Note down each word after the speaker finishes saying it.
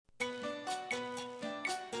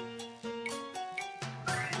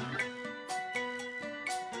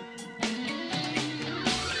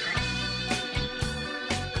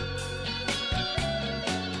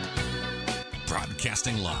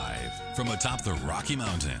Broadcasting live from atop the Rocky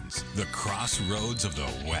Mountains, the crossroads of the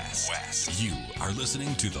West. You are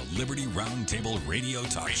listening to the Liberty Roundtable Radio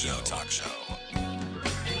Talk Show.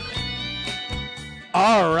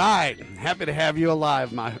 All right. Happy to have you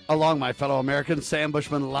along, my fellow Americans. Sam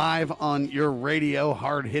Bushman live on your radio.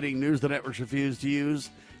 Hard-hitting news the networks refuse to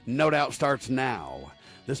use. No doubt starts now.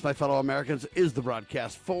 This, my fellow Americans, is the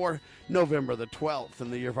broadcast for November the 12th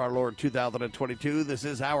in the year of our Lord 2022. This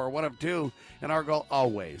is hour one of two, and our goal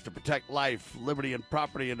always to protect life, liberty, and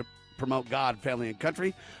property, and to promote God, family, and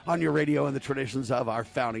country on your radio and the traditions of our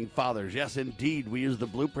founding fathers. Yes, indeed, we use the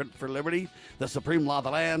blueprint for liberty, the supreme law of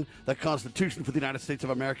the land, the Constitution for the United States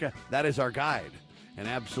of America. That is our guide. And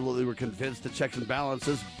absolutely, we're convinced the checks and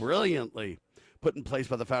balances brilliantly put in place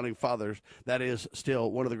by the founding fathers, that is still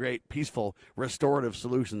one of the great peaceful restorative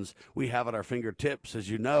solutions we have at our fingertips. As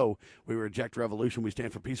you know, we reject revolution. We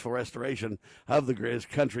stand for peaceful restoration of the greatest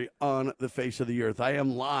country on the face of the earth. I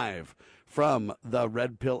am live from the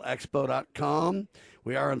redpillexpo.com.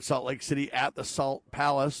 We are in Salt Lake City at the Salt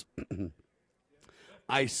Palace.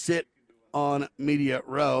 I sit on Media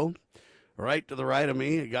Row. Right to the right of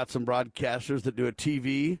me, I got some broadcasters that do a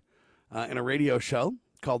TV and a radio show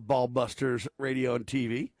called Ballbusters Radio and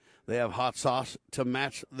TV. They have hot sauce to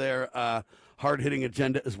match their hard-hitting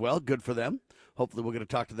agenda as well. Good for them. Hopefully we're going to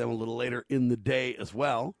talk to them a little later in the day as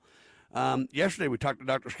well. Yesterday we talked to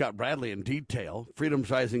Dr. Scott Bradley in detail,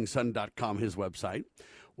 freedomsrisingsun.com, his website.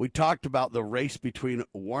 We talked about the race between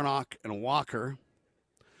Warnock and Walker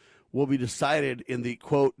will be decided in the,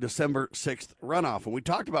 quote, December 6th runoff. And we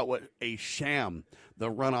talked about what a sham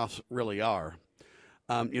the runoffs really are.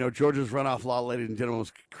 Georgia's runoff law, ladies and gentlemen,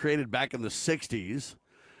 was created back in the 60s.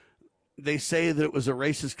 They say that it was a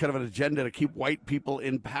racist kind of an agenda to keep white people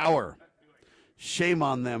in power. Shame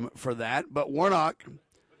on them for that. But Warnock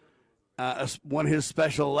won his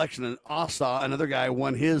special election, and Ossaw, another guy,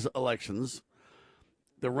 won his elections.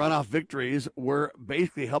 The runoff victories were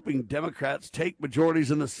basically helping Democrats take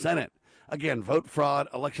majorities in the Senate. Again, vote fraud,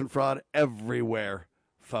 election fraud everywhere,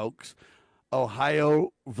 folks.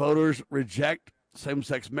 Ohio voters reject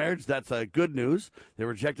same-sex marriage. That's good news. They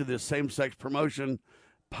rejected this same-sex promotion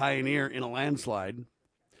pioneer in a landslide.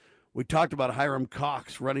 We talked about Hiram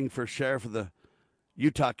Cox running for sheriff of the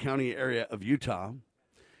Utah County area of Utah.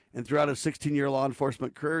 And throughout his 16-year law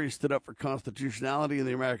enforcement career, he stood up for constitutionality in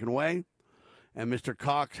the American way. And Mr.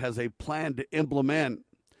 Cox has a plan to implement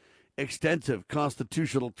extensive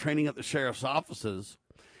constitutional training at the sheriff's offices.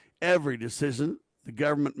 Every decision the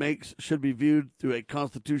government makes should be viewed through a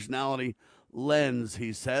constitutionality lens,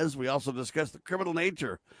 he says. We also discuss the criminal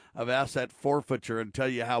nature of asset forfeiture and tell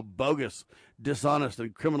you how bogus, dishonest,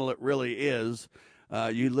 and criminal it really is.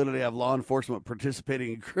 You literally have law enforcement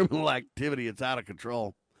participating in criminal activity. It's out of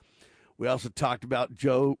control. We also talked about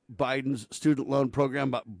Joe Biden's student loan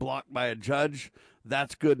program blocked by a judge.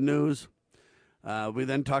 That's good news. We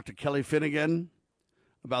then talked to Kelly Finnegan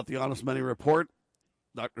about the Honest Money Report.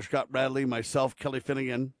 Dr. Scott Bradley, myself, Kelly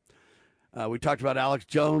Finnegan. We talked about Alex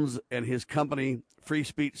Jones and his company, Free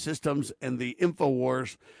Speech Systems, and the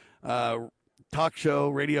InfoWars talk show,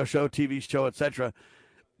 radio show, TV show, etc.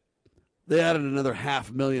 They added another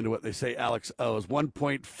 $500,000 to what they say Alex owes.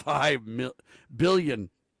 $1.5 billion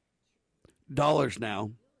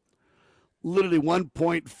now. Literally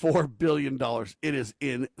 $1.4 billion. It is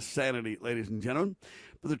insanity, ladies and gentlemen.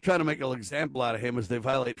 But they're trying to make an example out of him as they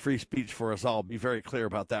violate free speech for us all. Be very clear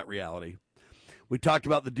about that reality. We talked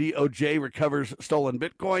about the DOJ recovers stolen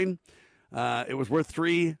Bitcoin. It was worth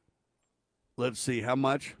let's see, how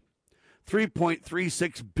much?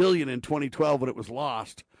 $3.36 billion in 2012 when it was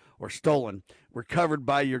lost or stolen. Recovered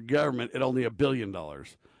by your government at only $1 billion.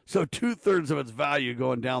 So 2/3 of its value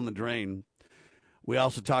going down the drain. We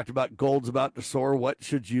also talked about gold's about to soar. What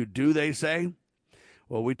should you do, they say?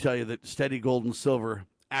 Well, we tell you that steady gold and silver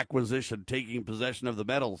acquisition, taking possession of the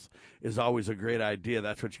metals, is always a great idea.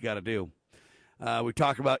 That's what you got to do. We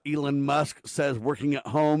talked about Elon Musk says working at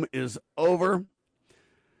home is over.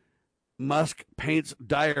 Musk paints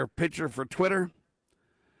dire picture for Twitter.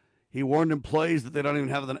 He warned employees that they don't even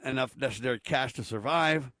have enough necessary cash to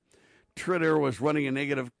survive. Twitter was running a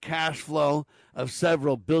negative cash flow of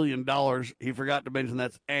several $billion. He forgot to mention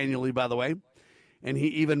that's annually, by the way. And he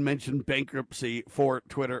even mentioned bankruptcy for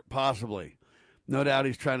Twitter, possibly. No doubt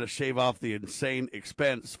he's trying to shave off the insane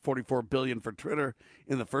expense, $44 billion for Twitter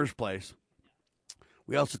in the first place.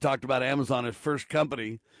 We also talked about Amazon, his first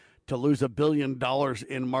company to lose $1 billion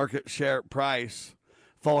in market share price,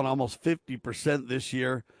 falling almost 50% this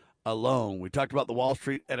year alone. We talked about the Wall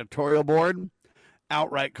Street editorial board,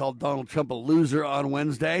 outright called Donald Trump a loser on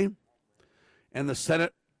Wednesday. And the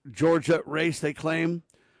Senate Georgia race, they claim,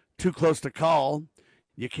 too close to call.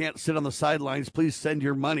 You can't sit on the sidelines. Please send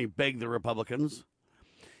your money, begged the Republicans.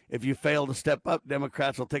 If you fail to step up,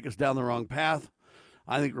 Democrats will take us down the wrong path.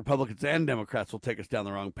 I think Republicans and Democrats will take us down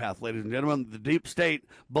the wrong path, ladies and gentlemen. The deep state,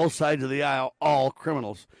 both sides of the aisle, all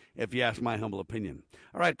criminals, if you ask my humble opinion.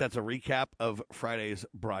 All right, that's a recap of Friday's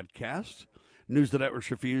broadcast. News the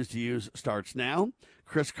networks refuse to use starts now.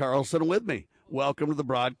 Chris Carlson with me. Welcome to the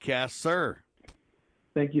broadcast, sir.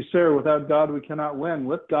 Thank you, sir. Without God, we cannot win.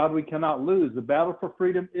 With God, we cannot lose. The battle for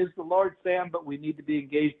freedom is the Lord, Sam, but we need to be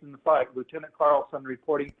engaged in the fight. Lieutenant Carlson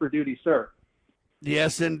reporting for duty, sir.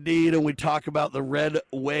 Yes, indeed, and we talk about the red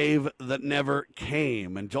wave that never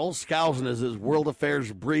came. And Joel Skousen, as his World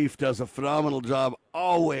Affairs Brief, does a phenomenal job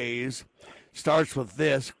always. Starts with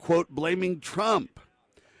this, quote, blaming Trump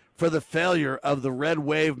for the failure of the red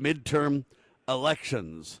wave midterm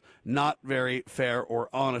elections. Not very fair or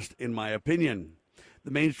honest, in my opinion. The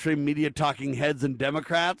mainstream media talking heads and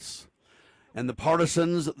Democrats and the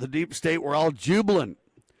partisans, the deep state, were all jubilant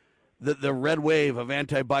that the red wave of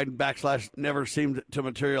anti-Biden backslash never seemed to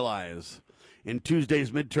materialize. In Tuesday's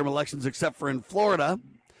midterm elections, except for in Florida,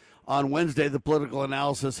 on Wednesday, the political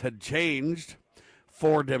analysis had changed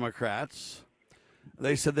for Democrats.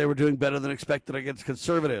 They said they were doing better than expected against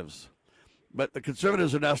conservatives. But the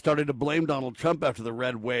conservatives are now starting to blame Donald Trump after the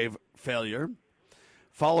red wave failure,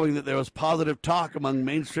 following that there was positive talk among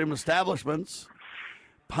mainstream establishments,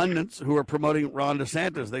 pundits who are promoting Ron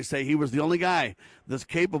DeSantis. They say he was the only guy that's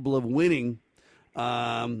capable of winning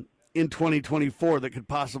in 2024 that could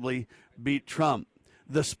possibly beat Trump.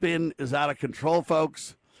 The spin is out of control,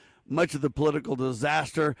 folks. Much of the political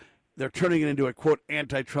disaster, they're turning it into a, quote,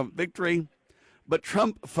 anti-Trump victory. But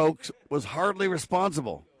Trump, folks, was hardly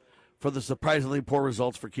responsible for the surprisingly poor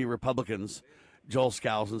results for key Republicans. Joel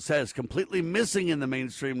Skousen says, completely missing in the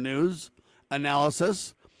mainstream news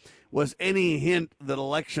analysis was any hint that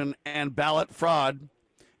election and ballot fraud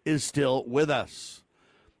is still with us.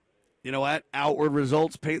 You know what? Outward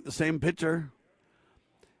results paint the same picture.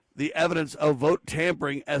 The evidence of vote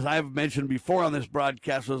tampering, as I've mentioned before on this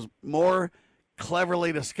broadcast, was more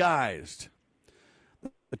cleverly disguised.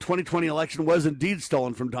 The 2020 election was indeed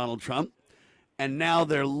stolen from Donald Trump. And now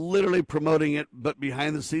they're literally promoting it, but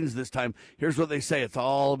behind the scenes this time. Here's what they say. It's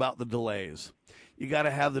all about the delays. You got to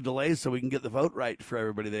have the delays so we can get the vote right for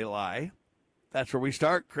everybody. They lie. That's where we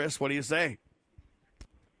start. Chris, what do you say?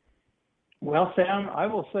 Well, Sam, I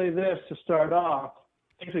will say this to start off.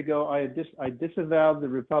 Years ago, I disavowed the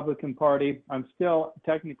Republican Party. I'm still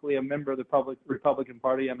technically a member of the Republican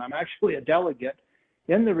Party, and I'm actually a delegate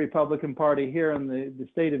in the Republican Party here in the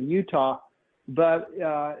state of Utah. But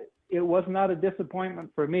it was not a disappointment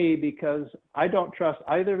for me because I don't trust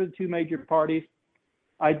either of the two major parties.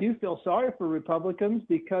 I do feel sorry for Republicans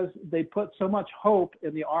because they put so much hope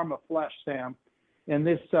in the arm of flesh, Sam. And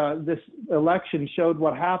this election showed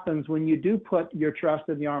what happens when you do put your trust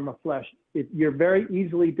in the arm of flesh. You're very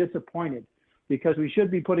easily disappointed because we should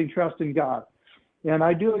be putting trust in God. And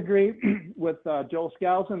I do agree with Joel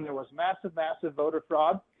Skousen. There was massive voter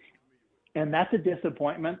fraud. And that's a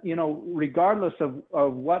disappointment, you know, regardless of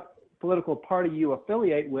what political party you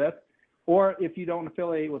affiliate with, or if you don't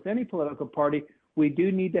affiliate with any political party, we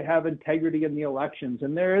do need to have integrity in the elections.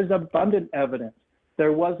 And there is abundant evidence.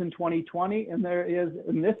 There was in 2020, and there is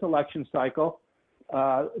in this election cycle,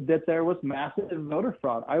 that there was massive voter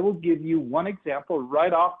fraud. I will give you one example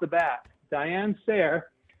right off the bat. Diane Sayre,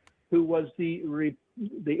 who was the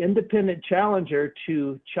independent challenger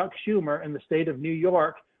to Chuck Schumer in the state of New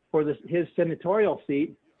York for his senatorial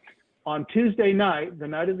seat, on Tuesday night, the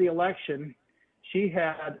night of the election, she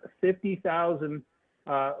had 50,000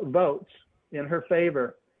 votes in her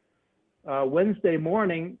favor. Wednesday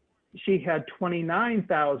morning, she had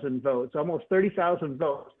 29,000 votes, almost 30,000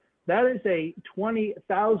 votes. That is a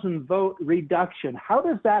 20,000 vote reduction. How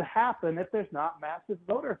does that happen if there's not massive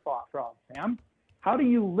voter fraud, Sam? How do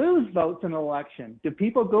you lose votes in an election? Do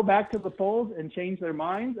people go back to the polls and change their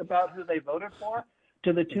minds about who they voted for?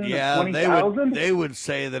 To the tune of 20,000? They would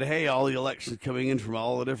say that, hey, all the elections coming in from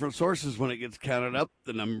all the different sources, when it gets counted up,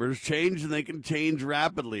 the numbers change, and they can change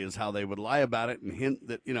rapidly, is how they would lie about it and hint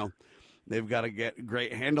that, you know, they've got to get a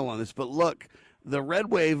great handle on this. But look, the red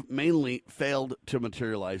wave mainly failed to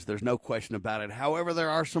materialize. There's no question about it. However, there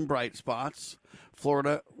are some bright spots.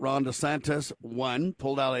 Florida, Ron DeSantis won,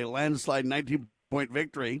 pulled out a landslide 19-point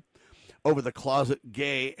victory over the closet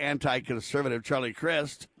gay anti-conservative Charlie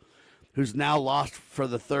Crist, who's now lost for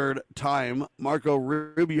the third time. Marco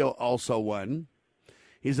Rubio also won.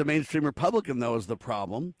 He's a mainstream Republican, though, is the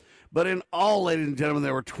problem. But in all, ladies and gentlemen,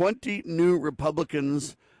 there were 20 new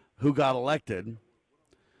Republicans who got elected.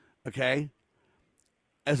 Okay?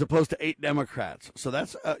 as opposed to 8 Democrats. So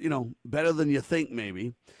that's, better than you think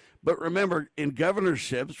maybe. But remember, in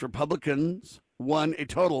governorships, Republicans won a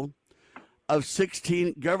total of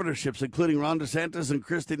 16 governorships, including Ron DeSantis and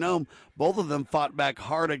Kristi Noem. Both of them fought back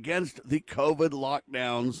hard against the COVID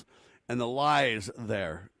lockdowns and the lies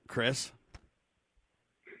there. Chris?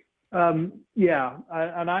 I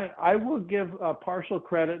will give partial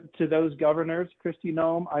credit to those governors. Kristi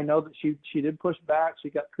Noem, I know that she did push back. She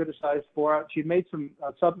got criticized for it. She made some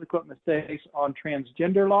subsequent mistakes on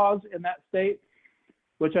transgender laws in that state,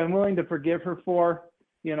 which I'm willing to forgive her for.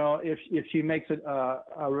 If she makes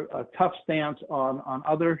a tough stance on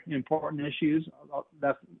other important issues.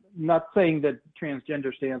 That's not saying that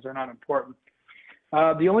transgender stands are not important.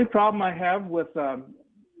 The only problem I have with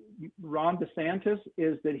Ron DeSantis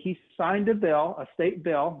is that he signed a state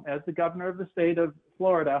bill, as the governor of the state of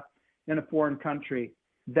Florida, in a foreign country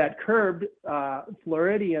that curbed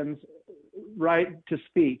Floridians' right to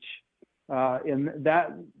speech. And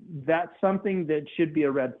that's something that should be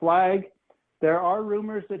a red flag. There are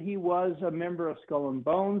rumors that he was a member of Skull and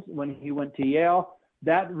Bones when he went to Yale.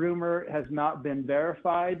 That rumor has not been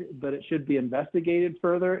verified, but it should be investigated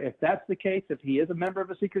further. If that's the case, if he is a member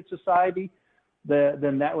of a secret society,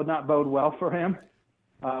 then that would not bode well for him.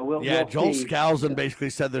 We'll Joel see. Skousen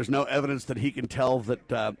basically said there's no evidence that he can tell that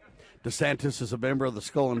DeSantis is a member of the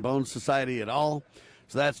Skull and Bones Society at all.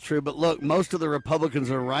 So that's true. But look, most of the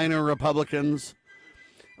Republicans are Rhino Republicans.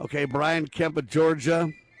 Okay, Brian Kemp of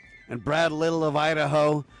Georgia and Brad Little of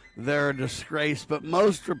Idaho, they're a disgrace. But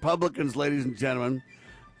most Republicans, ladies and gentlemen,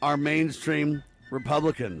 are mainstream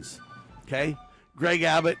Republicans. Okay? Greg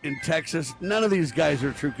Abbott in Texas, none of these guys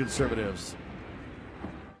are true conservatives.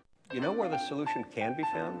 You know where the solution can be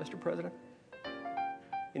found, Mr. President?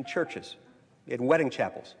 In churches, in wedding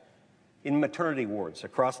chapels, in maternity wards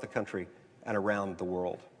across the country and around the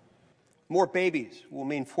world. More babies will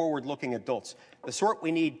mean forward-looking adults, the sort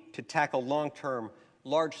we need to tackle long-term,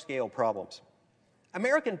 large-scale problems.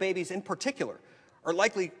 American babies in particular are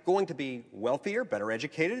likely going to be wealthier, better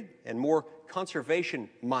educated, and more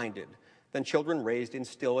conservation-minded than children raised in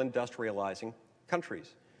still industrializing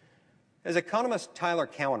countries. As economist Tyler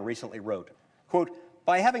Cowen recently wrote, quote,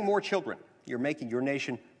 "By having more children, you're making your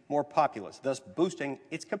nation more populous, thus boosting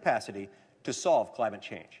its capacity to solve climate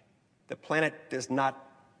change. The planet does not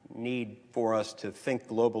need for us to think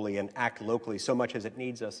globally and act locally so much as it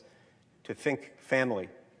needs us to think family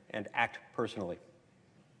and act personally.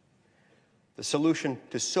 The solution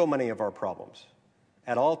to so many of our problems,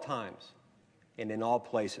 at all times and in all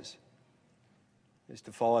places, is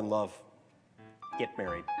to fall in love, get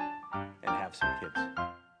married, and have some kids."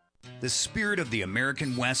 The spirit of the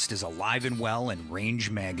American West is alive and well in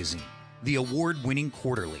Range Magazine, the award-winning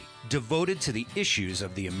quarterly devoted to the issues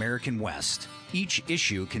of the American West. Each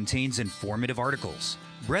issue contains informative articles,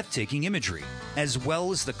 breathtaking imagery, as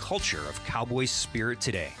well as the culture of cowboy spirit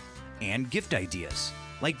today, and gift ideas,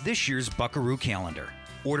 like this year's Buckaroo calendar.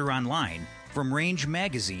 Order online from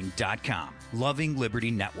rangemagazine.com. Loving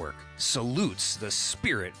Liberty Network salutes the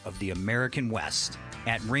spirit of the American West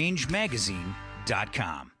at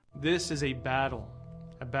rangemagazine.com. This is a battle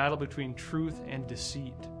between truth and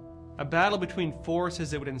deceit, a battle between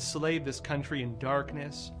forces that would enslave this country in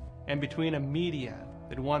darkness and between a media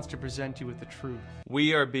that wants to present you with the truth.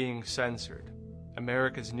 We are being censored.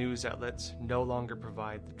 America's news outlets no longer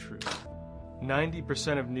provide the truth.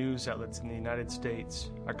 90% of news outlets in the United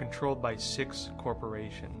States are controlled by 6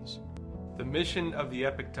 corporations. The mission of the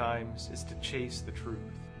Epoch Times is to chase the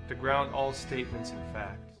truth, to ground all statements in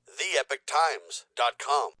fact.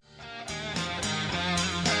 TheEpochTimes.com.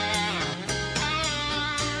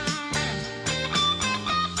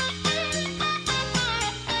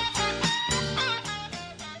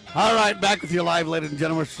 All right, back with you live, ladies and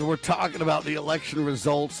gentlemen. So we're talking about the election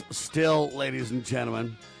results still, ladies and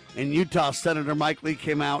gentlemen. In Utah, Senator Mike Lee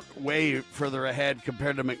came out way further ahead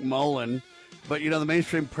compared to McMullen. But, the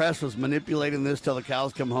mainstream press was manipulating this till the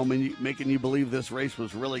cows come home and making you believe this race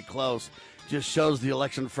was really close. Just shows the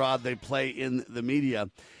election fraud they play in the media.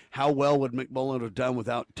 How well would McMullen have done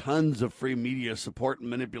without tons of free media support and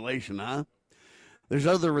manipulation, huh? There's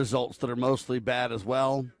other results that are mostly bad as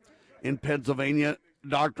well. In Pennsylvania,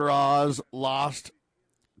 Dr. Oz lost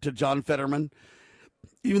to John Fetterman.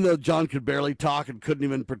 Even though John could barely talk and couldn't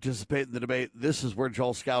even participate in the debate, this is where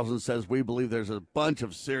Joel Skousen says we believe there's a bunch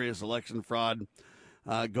of serious election fraud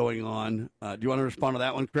going on. Do you want to respond to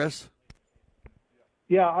that one, Chris?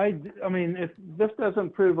 Yeah, I mean, if this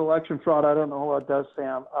doesn't prove election fraud, I don't know what does,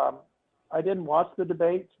 Sam. I didn't watch the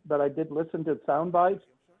debates, but I did listen to sound bites,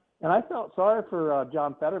 and I felt sorry for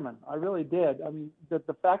John Fetterman. I really did. I mean,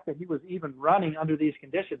 the fact that he was even running under these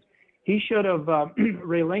conditions, he should have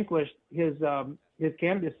relinquished his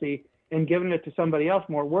candidacy and given it to somebody else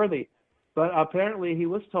more worthy. But apparently he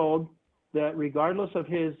was told that regardless of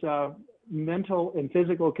his mental and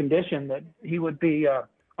physical condition, that he would be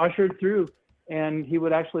ushered through and he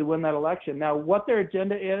would actually win that election. Now, what their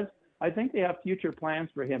agenda is, I think they have future plans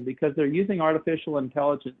for him because they're using artificial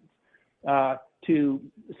intelligence to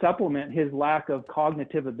supplement his lack of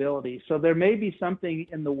cognitive ability. So there may be something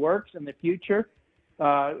in the works in the future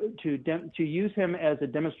to use him as a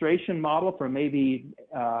demonstration model for maybe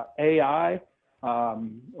AI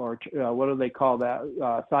or what do they call that?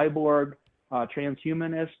 Cyborg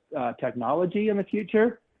transhumanist technology in the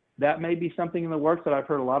future. That may be something in the works that I've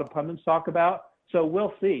heard a lot of pundits talk about. So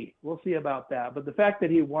we'll see. We'll see about that. But the fact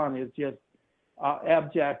that he won is just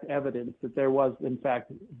abject evidence that there was, in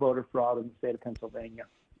fact, voter fraud in the state of Pennsylvania.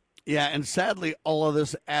 Yeah, and sadly, all of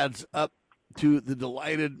this adds up to the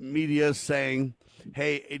delighted media saying,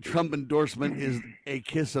 hey, a Trump endorsement is a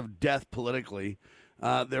kiss of death politically.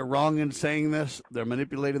 They're wrong in saying this. They're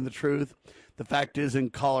manipulating the truth. The fact is, in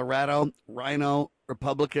Colorado, Rhino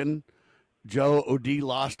Republican Joe O'Dea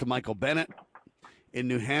lost to Michael Bennet. In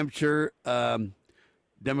New Hampshire,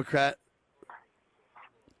 Democrat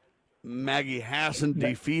Maggie Hassan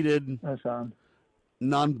defeated John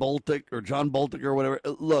Boltic or whatever.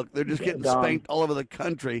 Look, they're just getting spanked all over the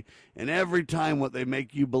country. And every time what they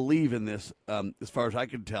make you believe in this, as far as I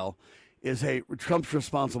can tell, is, hey, Trump's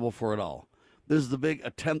responsible for it all. This is the big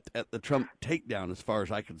attempt at the Trump takedown as far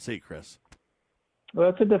as I can see, Chris. Well,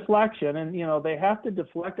 it's a deflection. And, they have to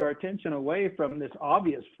deflect our attention away from this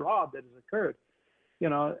obvious fraud that has occurred.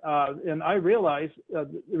 And I realize the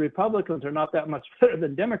Republicans are not that much better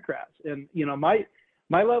than Democrats. And,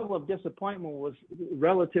 my level of disappointment was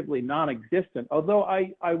relatively non-existent. Although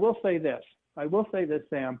I will say this,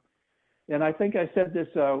 Sam, and I think I said this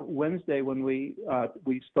Wednesday when we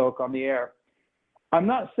spoke on the air. I'm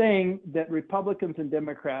not saying that Republicans and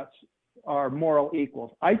Democrats are moral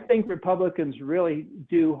equals. I think Republicans really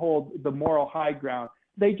do hold the moral high ground.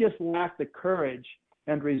 They just lack the courage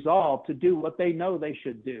and resolve to do what they know they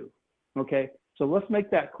should do. Okay, so let's make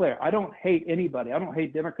that clear. I don't hate anybody. I don't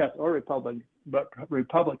hate Democrats or Republicans.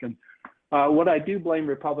 What I do blame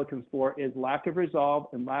Republicans for is lack of resolve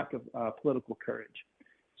and lack of political courage.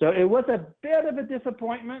 So it was a bit of a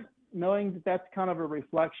disappointment knowing that that's kind of a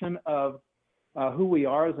reflection of who we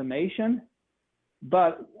are as a nation.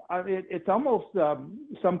 But it's almost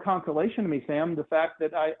some consolation to me, Sam, the fact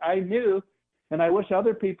that I knew, and I wish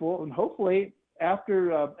other people, and hopefully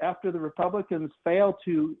after the Republicans fail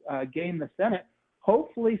to gain the Senate,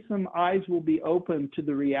 hopefully some eyes will be open to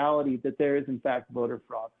the reality that there is, in fact, voter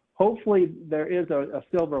fraud. Hopefully there is a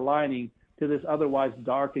silver lining to this otherwise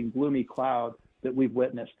dark and gloomy cloud that we've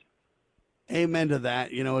witnessed. Amen to that.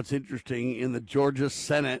 It's interesting. In the Georgia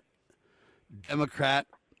Senate, Democrat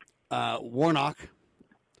Warnock,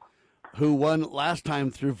 who won last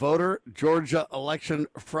time through voter Georgia election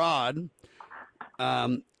fraud,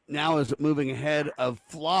 now is moving ahead of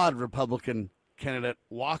flawed Republican candidate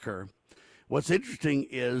Walker. What's interesting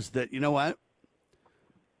is that,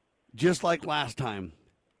 just like last time,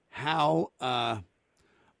 how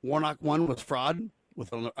Warnock won with fraud,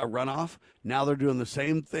 with a runoff. Now they're doing the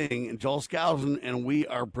same thing. And Joel Skousen and we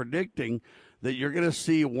are predicting that you're going to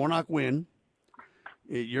see Warnock win.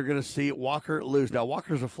 You're going to see Walker lose. Now,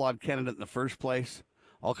 Walker's a flawed candidate in the first place.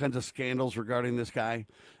 All kinds of scandals regarding this guy.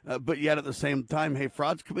 But yet at the same time, hey,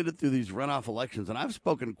 fraud's committed through these runoff elections. And I've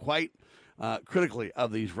spoken quite critically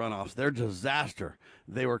of these runoffs. They're a disaster.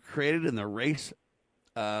 They were created in the race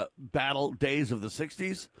battle days of the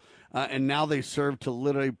 60s. And now they serve to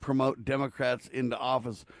literally promote Democrats into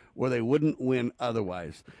office where they wouldn't win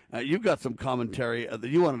otherwise. You've got some commentary that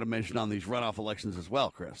you wanted to mention on these runoff elections as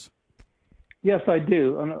well, Chris. Yes, I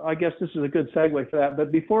do. And I guess this is a good segue for that.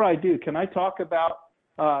 But before I do, can I talk about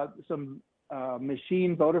some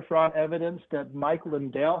machine voter fraud evidence that Mike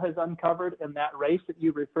Lindell has uncovered in that race that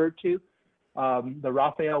you referred to, the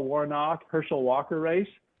Raphael Warnock, Herschel Walker race?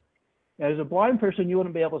 As a blind person, you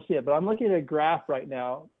wouldn't be able to see it, but I'm looking at a graph right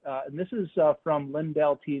now, and this is from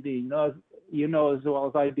Lindell TV. You know as well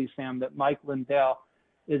as I do, Sam, that Mike Lindell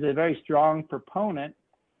is a very strong proponent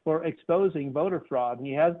for exposing voter fraud, and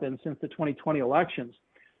he has been since the 2020 elections.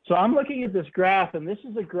 So I'm looking at this graph, and this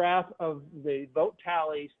is a graph of the vote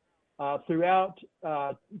tallies throughout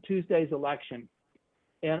Tuesday's election.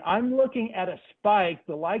 And I'm looking at a spike,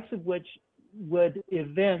 the likes of which would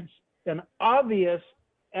evince an obvious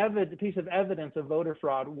piece of evidence of voter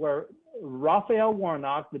fraud, where Raphael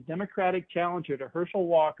Warnock, the Democratic challenger to Herschel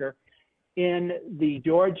Walker in the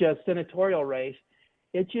Georgia senatorial race,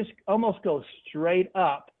 it just almost goes straight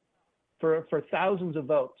up for thousands of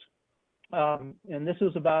votes. and this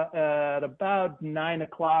was about 9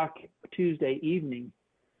 o'clock Tuesday evening.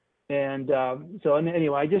 And so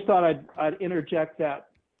anyway, I just thought I'd interject that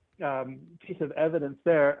piece of evidence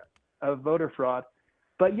there of voter fraud.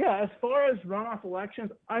 But yeah, as far as runoff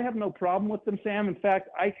elections, I have no problem with them, Sam. In fact,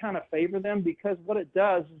 I kind of favor them because what it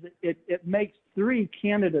does is it makes three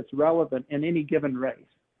candidates relevant in any given race.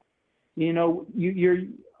 You know,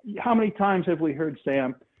 how many times have we heard,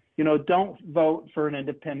 Sam, you know, don't vote for an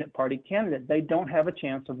independent party candidate. They don't have a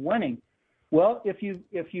chance of winning. Well, if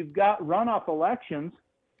you've got runoff elections,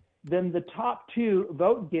 then the top two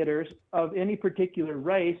vote getters of any particular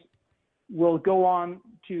race will go on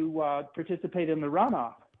to participate in the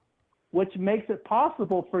runoff, which makes it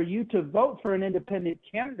possible for you to vote for an independent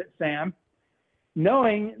candidate, Sam,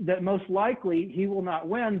 knowing that most likely he will not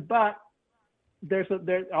win, but there's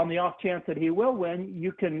on the off chance that he will win,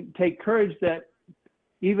 you can take courage that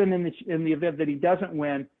even in the event that he doesn't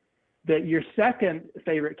win, that your second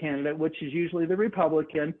favorite candidate, which is usually the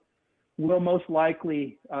Republican, will most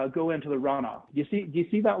likely go into the runoff. Do you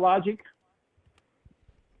see that logic?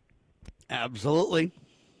 Absolutely.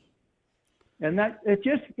 And that it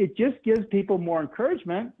just gives people more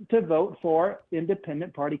encouragement to vote for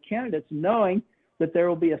independent party candidates, knowing that there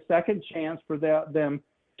will be a second chance for them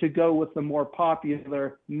to go with the more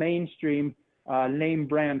popular mainstream name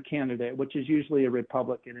brand candidate, which is usually a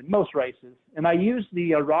Republican in most races. And I use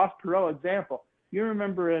the Ross Perot example. You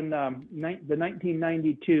remember in the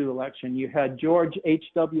 1992 election, you had George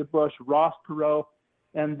H.W. Bush, Ross Perot,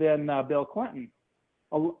 and then Bill Clinton.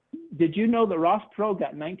 Did you know that Ross Perot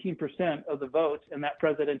got 19% of the votes in that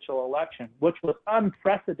presidential election, which was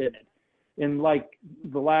unprecedented in like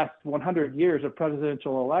the last 100 years of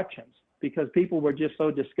presidential elections, because people were just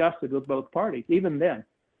so disgusted with both parties, even then.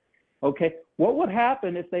 Okay, what would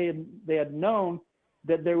happen if they had known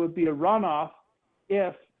that there would be a runoff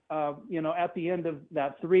if, at the end of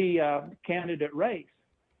that three candidate race?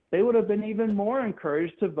 They would have been even more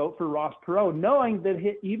encouraged to vote for Ross Perot, knowing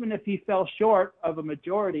that even if he fell short of a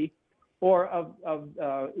majority or of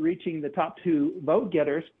reaching the top two vote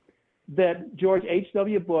getters, that George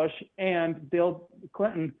H.W. Bush and Bill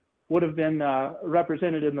Clinton would have been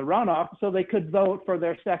represented in the runoff, so they could vote for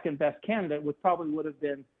their second best candidate, which probably would have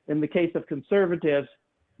been, in the case of conservatives,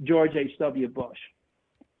 George H.W. Bush.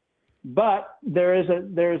 But there's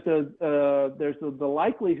the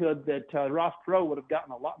likelihood that Ross Perot would have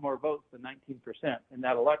gotten a lot more votes than 19% in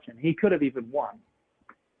that election. He could have even won.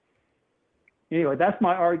 Anyway, that's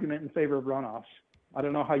my argument in favor of runoffs. I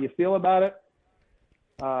don't know how you feel about it.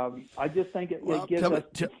 I just think it gives us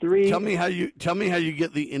three. Tell me how you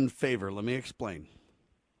get the in favor. Let me explain.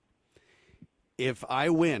 If I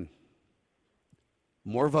win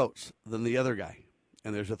more votes than the other guy,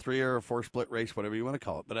 and there's a 3 or a 4 split race, whatever you want to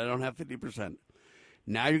call it, but I don't have 50%.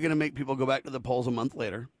 Now you're going to make people go back to the polls a month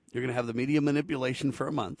later. You're going to have the media manipulation for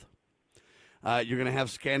a month. You're going to have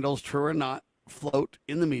scandals, true or not, float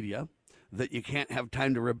in the media that you can't have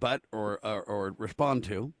time to rebut or respond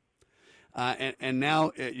to. And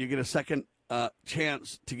now you get a second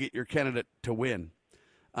chance to get your candidate to win.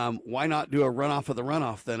 Why not do a runoff of the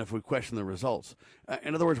runoff then if we question the results?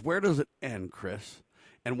 In other words, where does it end, Chris?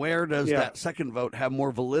 And where does that second vote have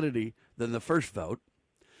more validity than the first vote?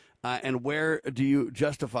 And where do you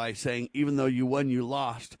justify saying, even though you won, you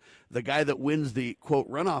lost? The guy that wins the, quote,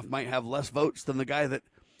 runoff might have less votes than the guy that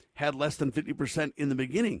had less than 50% in the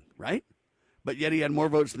beginning, right? But yet he had more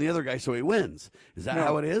votes than the other guy, so he wins. Is that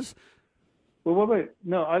how it is? Well, wait.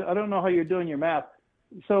 No, I don't know how you're doing your math.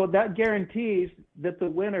 So that guarantees that the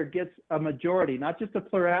winner gets a majority, not just a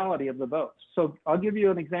plurality of the votes. So I'll give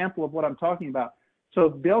you an example of what I'm talking about. So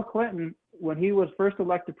Bill Clinton, when he was first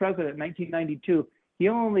elected president in 1992, he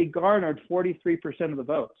only garnered 43% of the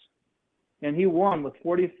votes. And he won with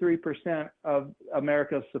 43% of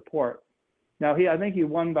America's support. Now, I think he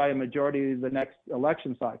won by a majority the next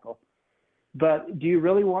election cycle. But do you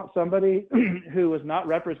really want somebody who is not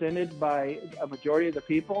represented by a majority of the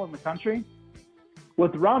people in the country?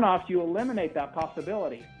 With runoffs, you eliminate that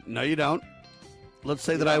possibility. No, you don't. Let's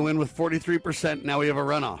say that I win with 43%. Now we have a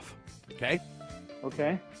runoff. Okay?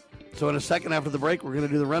 Okay. So in a second after the break, we're going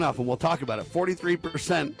to do the runoff, and we'll talk about it.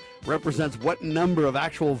 43% represents what number of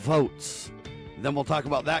actual votes? Then we'll talk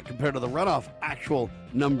about that compared to the runoff actual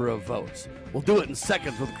number of votes. We'll do it in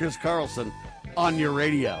seconds with Chris Carlson on your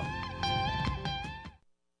radio.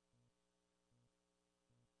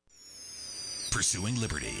 Pursuing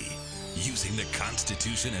liberty, using the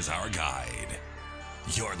Constitution as our guide.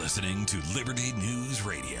 You're listening to Liberty News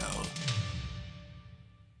Radio.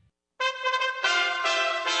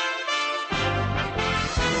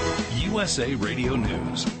 USA Radio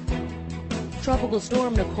News. Tropical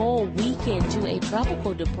storm Nicole weakened to a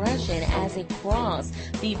tropical depression as it crossed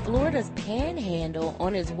the Florida's panhandle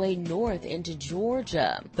on its way north into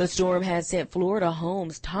Georgia. The storm has sent Florida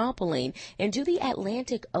homes toppling into the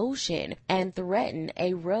Atlantic Ocean and threatened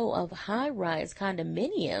a row of high-rise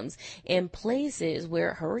condominiums in places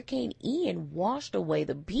where Hurricane Ian washed away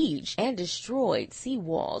the beach and destroyed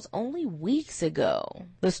seawalls only weeks ago.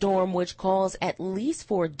 The storm, which caused at least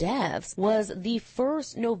 4 deaths, was the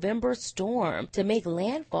first November storm to make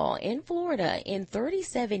landfall in Florida in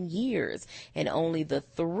 37 years and only the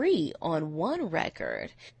 3 on one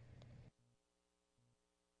record.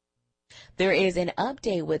 There is an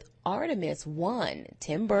update with Artemis 1.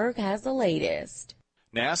 Tim Berg has the latest.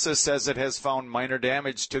 NASA says it has found minor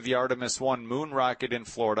damage to the Artemis 1 moon rocket in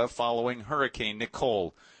Florida following Hurricane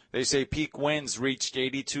Nicole. They say peak winds reached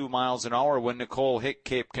 82 miles an hour when Nicole hit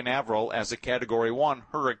Cape Canaveral as a Category 1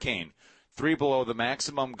 hurricane, 3 below the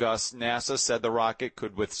maximum gusts NASA said the rocket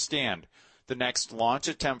could withstand. The next launch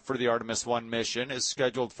attempt for the Artemis 1 mission is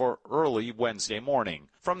scheduled for early Wednesday morning.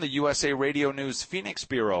 From the USA Radio News Phoenix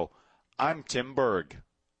Bureau, I'm Tim Berg.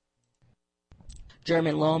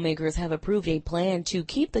 German lawmakers have approved a plan to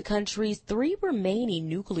keep the country's 3 remaining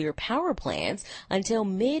nuclear power plants until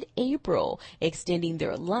mid-April, extending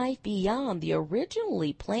their life beyond the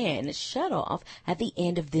originally planned shutoff at the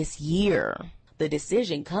end of this year. The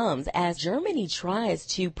decision comes as Germany tries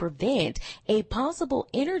to prevent a possible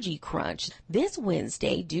energy crunch this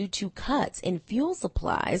Wednesday due to cuts in fuel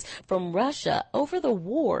supplies from Russia over the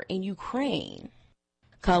war in Ukraine.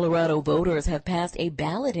 Colorado voters have passed a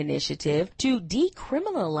ballot initiative to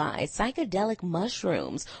decriminalize psychedelic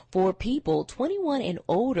mushrooms for people 21 and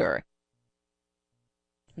older.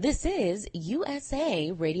 This is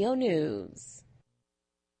USA Radio News.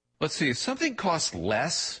 Let's see, if something costs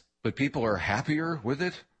less, but people are happier with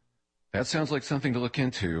it, that sounds like something to look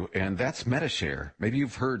into, and that's Medi-Share. Maybe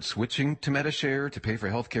you've heard switching to Medi-Share to pay for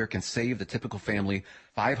health care can save the typical family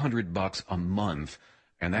 $500 a month,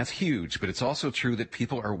 and that's huge, but it's also true that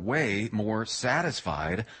people are way more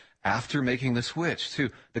satisfied after making the switch,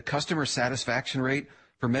 too. The customer satisfaction rate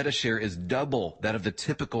for Medi-Share is double that of the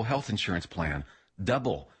typical health insurance plan.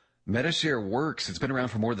 Double. Medi-Share works. It's been around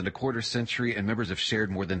for more than a quarter century, and members have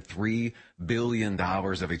shared more than $3 billion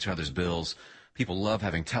of each other's bills. People love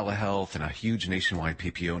having telehealth and a huge nationwide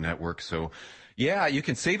PPO network. So, yeah, you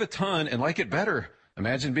can save a ton and like it better.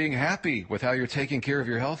 Imagine being happy with how you're taking care of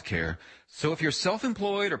your health care. So if you're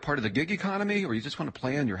self-employed or part of the gig economy, or you just want a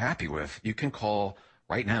plan you're happy with, you can call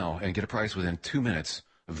right now and get a price within 2 minutes.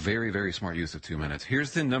 A very, very smart use of 2 minutes.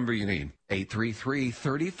 Here's the number you need.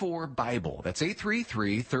 833-34-BIBLE. That's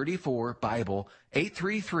 833-34-BIBLE.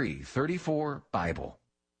 833-34-BIBLE.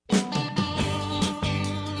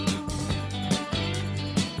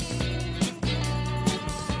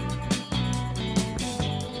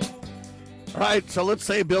 All right, so let's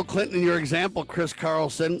say Bill Clinton, in your example, Chris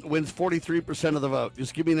Carlson, wins 43% of the vote.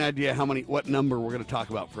 Just give me an idea what number we're going to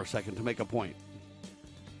talk about for a second to make a point.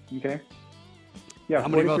 Okay. Yeah, how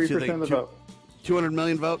many votes do you think? Of the vote. 200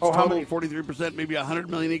 million votes total, how many? 43%, maybe 100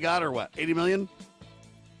 million he got, or what? 80 million?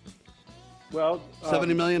 Well,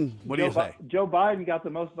 70 million? What do you say? Joe Biden got the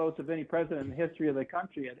most votes of any president in the history of the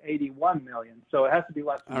country at 81 million, so it has to be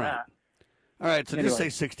less than that. All right, so just say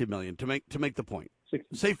 60 million to make the point.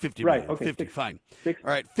 60. Say 50 right, million. okay, 50, 60. fine. 60.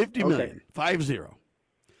 All right, 50 million. 50.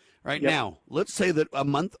 All right, now, let's say that a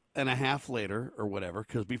month and a half later or whatever,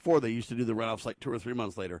 because before they used to do the runoffs like 2 or 3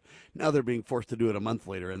 months later. Now they're being forced to do it a month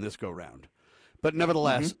later in this go-round. But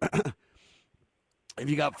nevertheless, if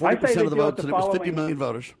you got 40% of the votes and it was 50 million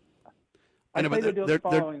voters. I know, but they're the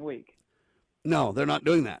following week. No, they're not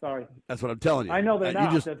doing that. Sorry. That's what I'm telling you. I know they're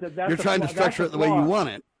not. You're trying to structure it the way you want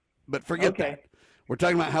it, but forget that. We're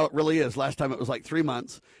talking about how it really is. Last time it was like 3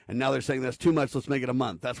 months, and now they're saying that's too much, let's make it a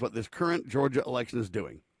month. That's what this current Georgia election is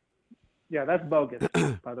doing. Yeah, that's bogus,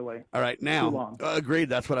 by the way. All right, now, agreed,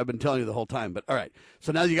 that's what I've been telling you the whole time. But all right,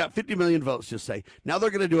 so now you got 50 million votes, just say. Now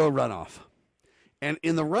they're going to do a runoff. And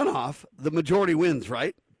in the runoff, the majority wins,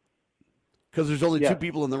 right? Because there's only 2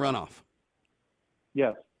 people in the runoff.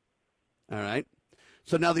 Yes. All right.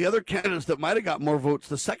 So now the other candidates that might have got more votes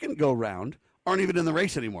the second go-round aren't even in the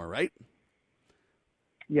race anymore, right?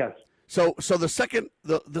 Yes. So the second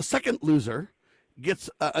loser gets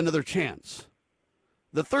another chance.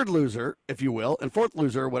 The third loser, if you will, and fourth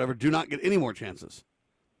loser or whatever, do not get any more chances.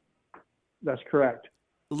 That's correct.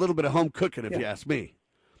 A little bit of home cooking, if you ask me.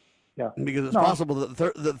 Yeah. Because it's possible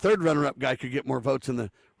that the third runner-up guy could get more votes in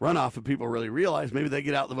the runoff if people really realize maybe they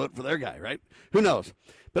get out the vote for their guy, right? Who knows?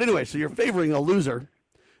 But anyway, so you're favoring a loser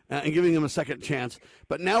and giving him a second chance.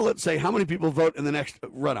 But now let's say how many people vote in the next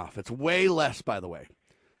runoff. It's way less, by the way.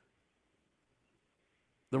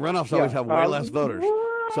 The runoffs always have way less voters.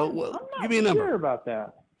 So I'm not give me a number. sure about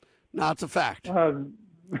that. No, it's a fact. You're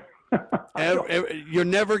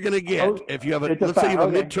never going to get, if you have let's say you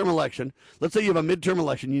have a midterm election. Let's say you have a midterm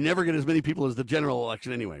election. You never get as many people as the general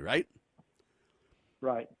election anyway, right?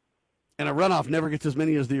 Right. And a runoff never gets as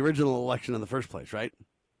many as the original election in the first place, right?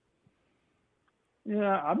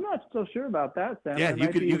 Yeah, I'm not so sure about that, Sam. Yeah, you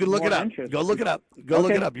can look it up. Go look it up.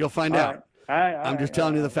 Look it up. You'll find out. I'm just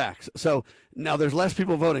telling you the facts. So now there's less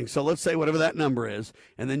people voting. So let's say whatever that number is,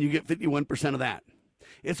 and then you get 51% of that.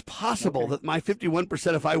 It's possible that my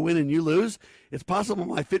 51%, if I win and you lose, it's possible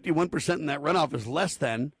my 51% in that runoff is less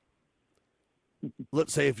than,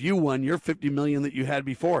 let's say if you won your 50 million that you had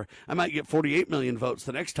before. I might get 48 million votes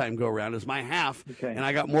the next time go around as my half, and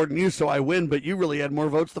I got more than you, so I win, but you really had more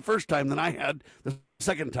votes the first time than I had the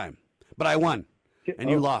second time. But I won, and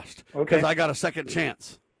you lost, because I got a second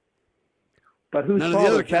chance. But whose None fault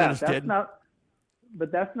of the other is that? candidates That's did. But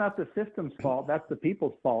that's not the system's fault. That's the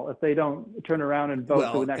people's fault if they don't turn around and vote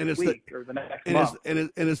for the next week or the next month. And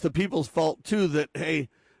it's the people's fault, too, that, hey,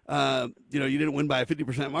 you didn't win by a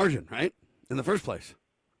 50% margin, right, in the first place.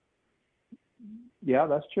 Yeah,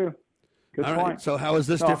 that's true. Good point. Right. So how is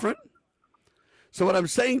this different? So what I'm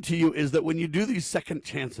saying to you is that when you do these second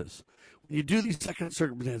chances, when you do these second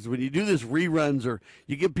circumstances, when you do this reruns, or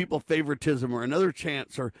you give people favoritism or another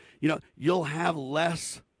chance, or, you'll have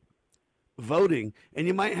less voting, and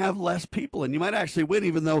you might have less people, and you might actually win,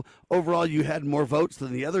 even though overall you had more votes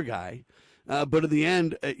than the other guy. But in the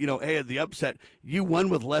end, hey, at the upset, you won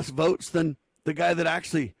with less votes than the guy that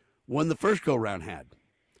actually won the first go round had.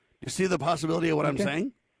 You see the possibility of what I'm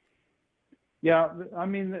saying? Yeah, I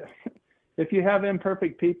mean, if you have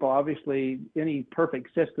imperfect people, obviously any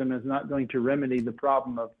perfect system is not going to remedy the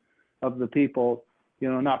problem of the people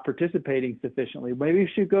not participating sufficiently. Maybe you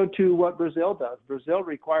should go to what Brazil does. Brazil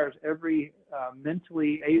requires every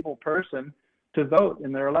mentally able person to vote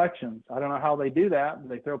in their elections. I don't know how they do that.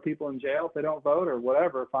 They throw people in jail if they don't vote or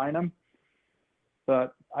whatever, fine them.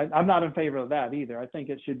 But I'm not in favor of that either. I think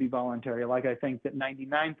it should be voluntary. Like I think that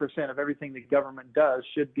 99% of everything the government does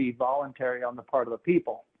should be voluntary on the part of the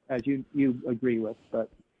people, as you agree with. But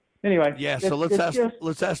anyway, yeah. So let's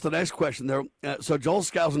ask the next question there. So Joel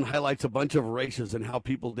Skousen highlights a bunch of races and how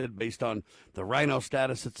people did based on the rhino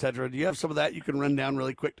status, et cetera. Do you have some of that you can run down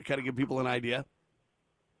really quick to kind of give people an idea?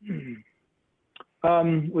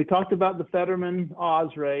 We talked about the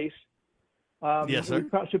Fetterman-Oz race. Yes, sir.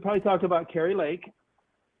 We should probably talk about Kerry Lake.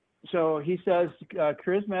 So he says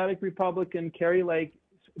charismatic Republican Kerry Lake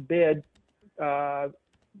bid to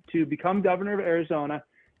become governor of Arizona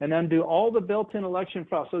and then do all the built-in election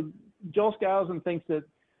fraud. So Joel Skousen thinks that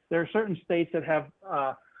there are certain states that have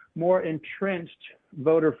more entrenched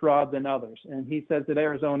voter fraud than others. And he says that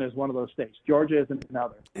Arizona is one of those states. Georgia is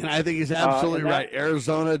another. And I think he's absolutely right.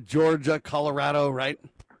 Arizona, Georgia, Colorado, right?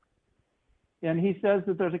 And he says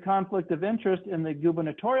that there's a conflict of interest in the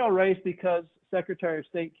gubernatorial race because Secretary of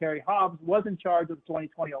State Carrie Hobbs was in charge of the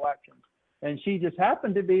 2020 elections. And she just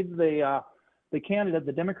happened to be the candidate,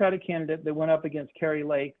 the Democratic candidate that went up against Kerry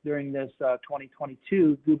Lake during this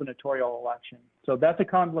 2022 gubernatorial election. So that's a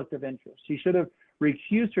conflict of interest. She should have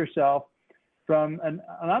recused herself from, and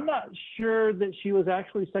I'm not sure that she was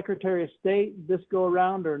actually Secretary of State this go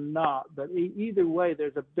around or not, but either way,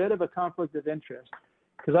 there's a bit of a conflict of interest.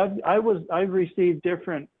 Because I've received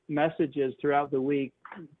different messages throughout the week,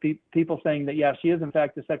 people saying that, yeah, she is in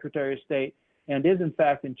fact the Secretary of State and is in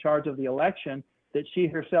fact in charge of the election that she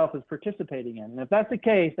herself is participating in. And if that's the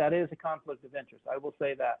case, that is a conflict of interest. I will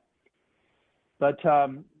say that. But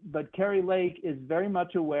Kerry Lake is very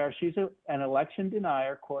much aware. She's an election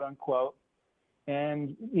denier, quote unquote.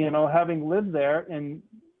 And, having lived there and,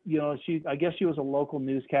 I guess she was a local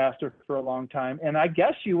newscaster for a long time. And I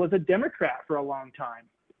guess she was a Democrat for a long time.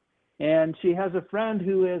 And she has a friend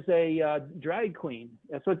who is a drag queen.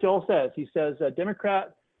 That's what Joel says. He says a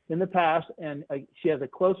Democrat in the past, and she has a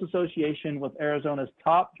close association with Arizona's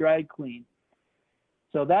top drag queen.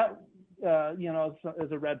 So that,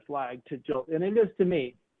 is a red flag to Joel. And it is to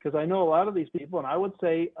me, because I know a lot of these people, and I would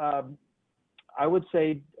say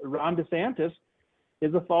Ron DeSantis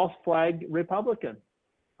is a false flag Republican.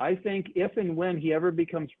 I think if and when he ever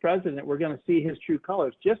becomes president, we're going to see his true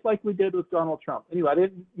colors, just like we did with Donald Trump. Anyway, I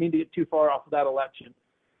didn't mean to get too far off of that election.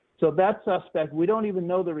 So that's suspect. We don't even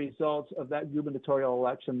know the results of that gubernatorial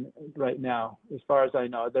election right now, as far as I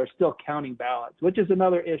know. They're still counting ballots, which is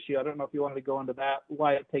another issue. I don't know if you wanted to go into that,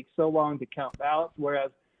 why it takes so long to count ballots, whereas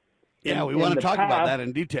we want to talk about that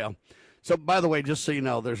in detail. So, by the way, just so you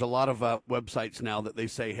know, there's a lot of websites now that they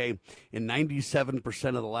say, hey, in 97%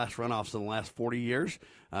 of the last runoffs in the last 40 years,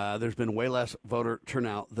 there's been way less voter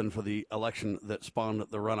turnout than for the election that spawned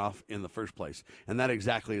the runoff in the first place. And that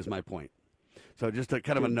exactly is my point. So just a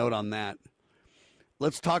kind of a note on that.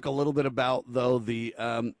 Let's talk a little bit about, though, the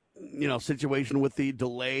situation with the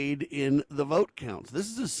delayed in the vote counts. This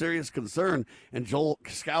is a serious concern, and Joel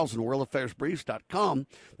Skousen, worldaffairsbriefs.com,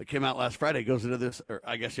 that came out last Friday, goes into this, or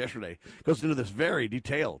I guess yesterday, goes into this very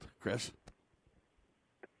detailed, Chris.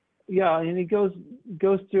 Yeah, and he goes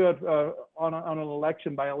through it on an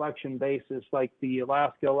election-by-election basis, like the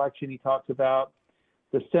Alaska election he talks about,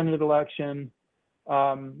 the Senate election,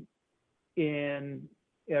 in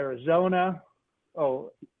Arizona.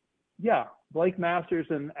 Oh, yeah, Blake Masters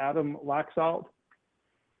and Adam Laxalt.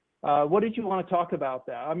 What did you want to talk about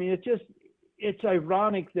that? I mean, it's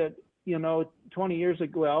ironic that, 20 years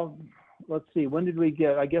ago, well, let's see, when did we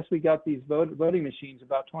get, I guess we got these voting machines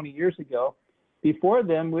about 20 years ago. Before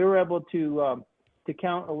then, we were able to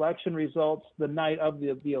count election results the night of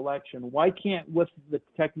the election. Why can't, with the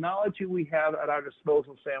technology we have at our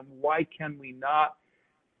disposal, Sam, why can we not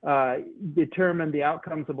determine the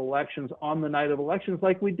outcomes of elections on the night of elections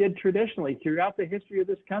like we did traditionally throughout the history of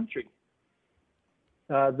this country?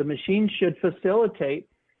 The machine should facilitate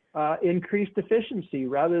increased efficiency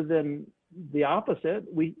rather than the opposite.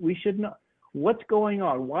 We should know what's going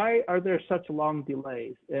on. Why are there such long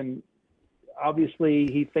delays? And obviously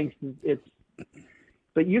he thinks it's,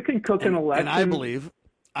 but you can cook an election. And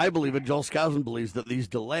I believe, and Joel Skousen believes, that these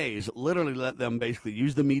delays literally let them basically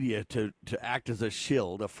use the media to act as a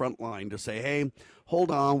shield, a front line, to say, hey,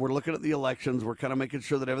 hold on, we're looking at the elections, we're kind of making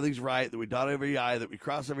sure that everything's right, that we dot every I, that we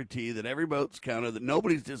cross every T, that every vote's counted, that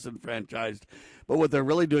nobody's disenfranchised. But what they're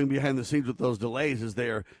really doing behind the scenes with those delays is they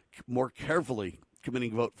are more carefully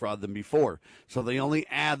committing vote fraud than before. So they only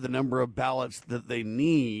add the number of ballots that they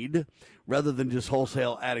need rather than just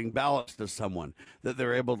wholesale adding ballots to someone, that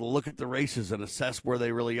they're able to look at the races and assess where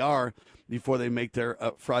they really are before they make their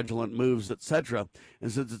fraudulent moves, etc.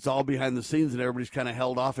 And since it's all behind the scenes and everybody's kind of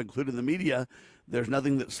held off, including the media, there's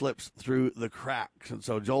nothing that slips through the cracks. And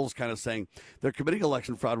so Joel's kind of saying they're committing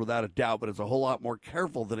election fraud without a doubt, but it's a whole lot more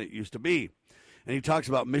careful than it used to be. And he talks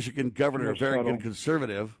about Michigan governor, a very good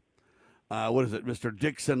conservative, Mr.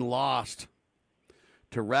 Dixon lost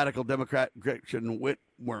to radical Democrat Gretchen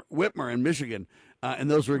Whitmer in Michigan. And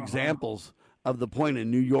those are examples of the point. In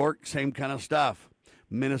New York, same kind of stuff.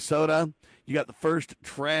 Minnesota, you got the first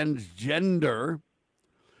transgender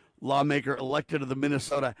lawmaker elected to the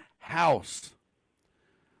Minnesota House.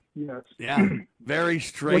 Yes. Yeah, very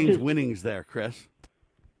strange winnings there, Chris.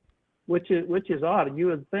 Which is odd. And you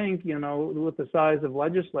would think, with the size of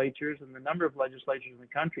legislatures and the number of legislatures in the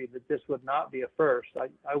country, that this would not be a first.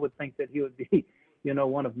 I would think that he would be,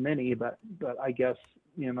 one of many, but I guess,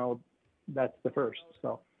 that's the first.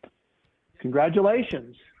 So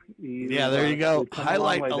congratulations. Yeah, there you go.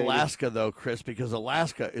 Highlight Alaska, though, Chris, because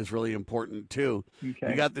Alaska is really important, too. Okay.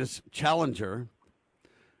 You got this challenger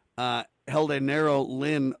held a narrow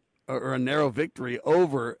victory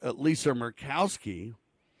over Lisa Murkowski.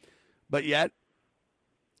 But yet,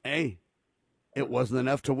 hey, it wasn't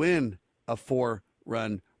enough to win a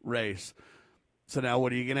 4-run race. So now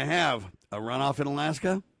what are you going to have? A runoff in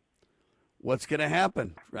Alaska? What's going to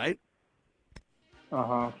happen, right?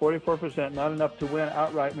 44%, not enough to win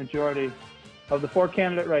outright majority of the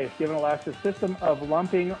 4-candidate race, given Alaska's system of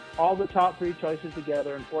lumping all the top 3 choices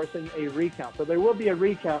together and forcing a recount. So there will be a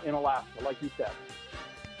recount in Alaska, like you said.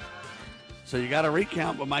 So you got to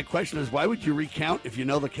recount, but my question is, why would you recount if you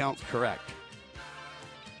know the count's correct?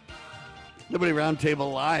 Liberty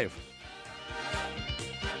Roundtable Live.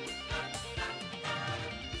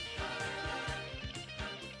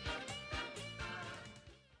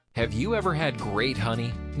 Have you ever had great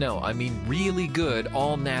honey? No, I mean really good,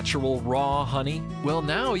 all-natural, raw honey? Well,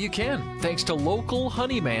 now you can, thanks to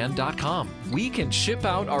LocalHoneyman.com. We can ship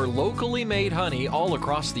out our locally made honey all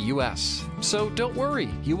across the U.S. So don't worry,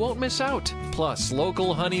 you won't miss out. Plus,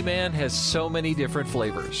 Local Honeyman has so many different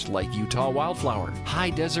flavors, like Utah Wildflower, High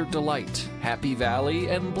Desert Delight, Happy Valley,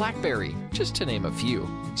 and Blackberry, just to name a few.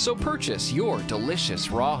 So purchase your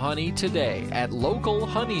delicious raw honey today at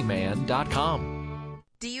LocalHoneyman.com.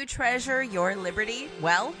 Do you treasure your liberty?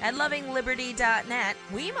 Well, at LovingLiberty.net,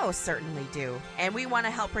 we most certainly do. And we want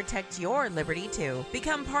to help protect your liberty, too.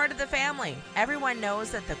 Become part of the family. Everyone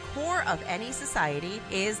knows that the core of any society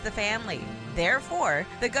is the family. Therefore,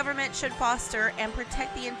 the government should foster and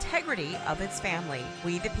protect the integrity of its family,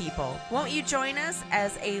 we the people. Won't you join us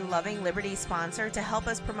as a Loving Liberty sponsor to help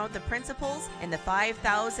us promote the principles in the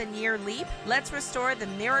 5,000-year leap? Let's restore the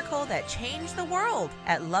miracle that changed the world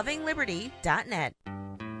at lovingliberty.net.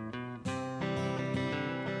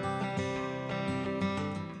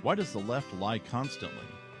 Why does the left lie constantly?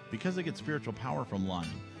 Because they get spiritual power from lying.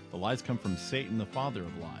 The lies come from Satan, the father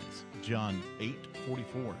of lies. John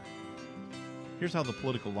 8:44. Here's how the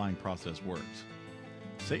political lying process works.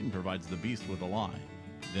 Satan provides the beast with a lie.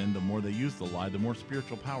 Then the more they use the lie, the more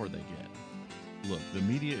spiritual power they get. Look, the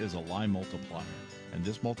media is a lie multiplier, and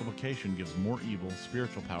this multiplication gives more evil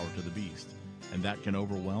spiritual power to the beast, and that can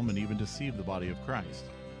overwhelm and even deceive the body of Christ,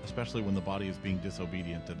 especially when the body is being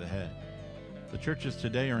disobedient to the head. The churches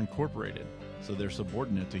today are incorporated, so they're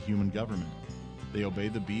subordinate to human government. They obey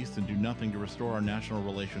the beast and do nothing to restore our national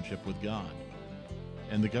relationship with God.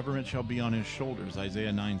 And the government shall be on his shoulders,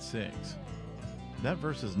 Isaiah 9:6. That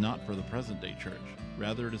verse is not for the present-day church.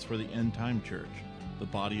 Rather, it is for the end-time church, the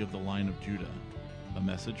body of the line of Judah. A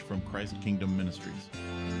message from Christ Kingdom Ministries.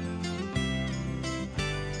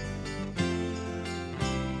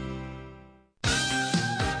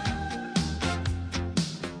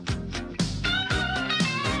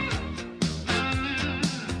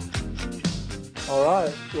 All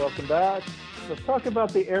right, welcome back. Let's talk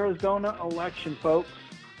about the Arizona election, folks.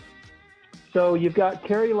 So you've got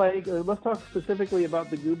Kari Lake. Let's talk specifically about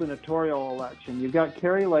the gubernatorial election. You've got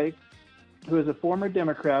Kari Lake, who is a former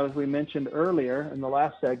Democrat, as we mentioned earlier in the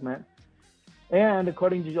last segment, and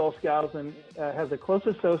according to Joel Skousen, has a close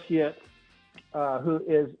associate who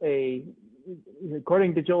is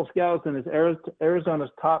according to Joel Skousen, is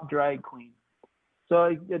Arizona's top drag queen.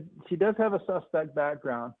 So she does have a suspect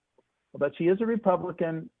background, but she is a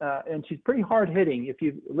Republican, and she's pretty hard-hitting. If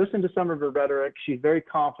you listen to some of her rhetoric, she's very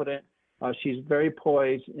confident, she's very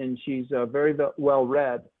poised, and she's very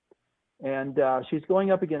well-read. And she's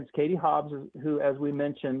going up against Katie Hobbs, who, as we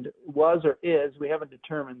mentioned, was or is, we haven't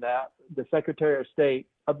determined that, the Secretary of State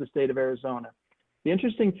of the state of Arizona. The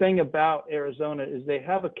interesting thing about Arizona is they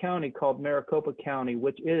have a county called Maricopa County,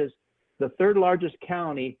 which is the third largest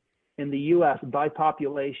county in the U.S. by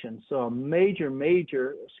population. So a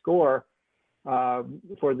major score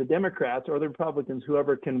for the Democrats or the Republicans,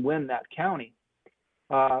 whoever can win that county.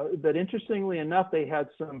 But interestingly enough, they had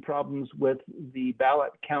some problems with the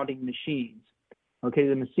ballot counting machines. Okay,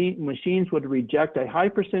 the machines would reject a high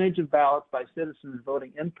percentage of ballots by citizens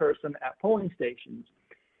voting in person at polling stations.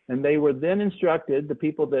 And they were then instructed, the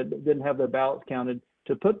people that didn't have their ballots counted,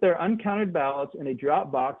 to put their uncounted ballots in a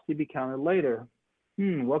drop box to be counted later.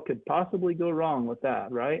 What could possibly go wrong with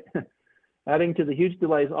that, right? Adding to the huge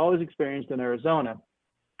delays always experienced in Arizona.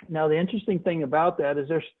 Now, the interesting thing about that is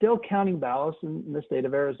they're still counting ballots in the state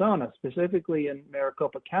of Arizona, specifically in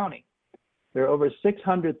Maricopa County. There are over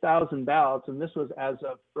 600,000 ballots, and this was as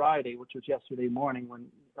of Friday, which was yesterday morning when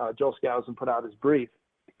Joel Skousen put out his brief.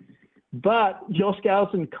 But Joel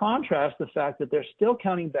Skousen contrasts the fact that they're still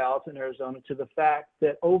counting ballots in Arizona to the fact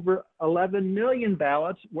that over 11 million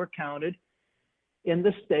ballots were counted in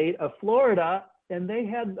the state of Florida, and they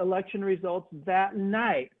had election results that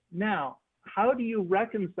night. Now, how do you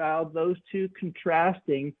reconcile those two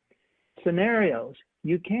contrasting scenarios?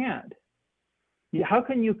 You can't. How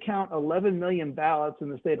can you count 11 million ballots in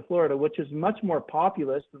the state of Florida, which is much more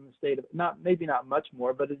populous than the state of, maybe not much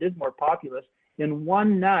more, but it is more populous, in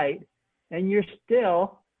one night, and you're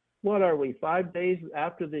still, what are we, 5 days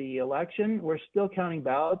after the election, we're still counting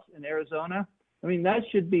ballots in Arizona? I mean, that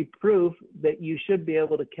should be proof that you should be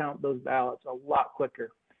able to count those ballots a lot quicker.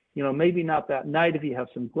 You know, maybe not that night if you have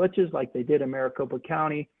some glitches like they did in Maricopa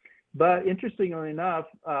County. But interestingly enough,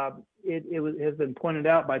 it has been pointed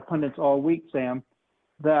out by pundits all week, Sam,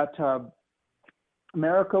 that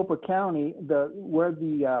Maricopa County, where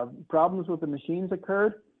the problems with the machines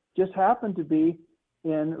occurred, just happened to be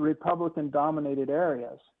in Republican-dominated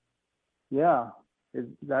areas. Yeah, is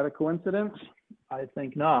that a coincidence? I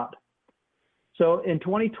think not. So in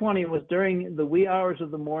 2020, it was during the wee hours of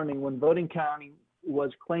the morning when voting county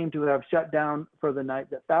was claimed to have shut down for the night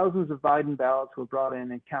that thousands of Biden ballots were brought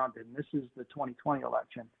in and counted. And this is the 2020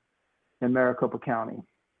 election in Maricopa County.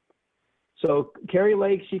 So Kari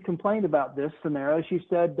Lake, she complained about this scenario. She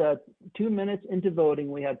said that 2 minutes into voting,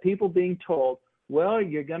 we had people being told, well,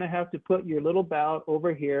 you're going to have to put your little ballot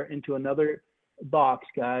over here into another box,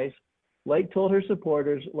 guys. Lake told her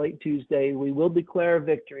supporters late Tuesday, we will declare a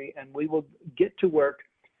victory and we will get to work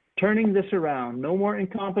turning this around. No more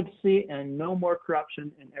incompetency and no more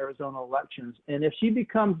corruption in Arizona elections. And if she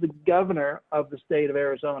becomes the governor of the state of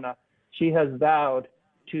Arizona, she has vowed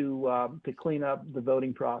to clean up the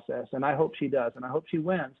voting process, and I hope she does, and I hope she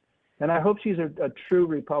wins, and I hope she's a true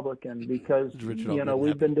Republican, because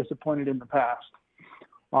we've been disappointed in the past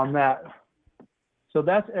on that. So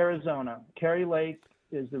that's Arizona. Kari Lake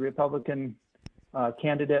is the Republican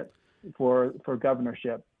candidate for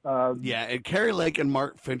governorship. And Kari Lake and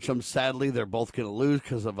Mark Fincham, sadly, they're both going to lose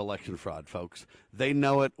because of election fraud, folks. They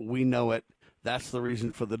know it. We know it. That's the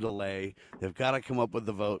reason for the delay. They've got to come up with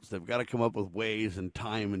the votes. They've got to come up with ways and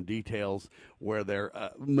time and details where their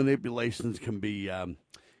manipulations can be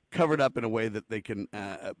covered up in a way that they can,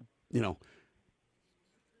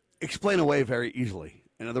 explain away very easily.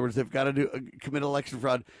 In other words, they've got to commit election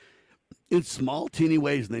fraud in small, teeny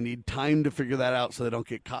ways, and they need time to figure that out so they don't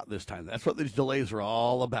get caught this time. That's what these delays are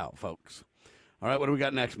all about, folks. All right, what do we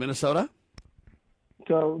got next? Minnesota?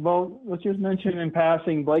 So, well, let's just mention in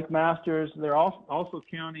passing, Blake Masters, they're also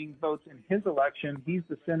counting votes in his election. He's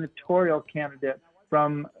the senatorial candidate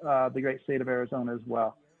from the great state of Arizona as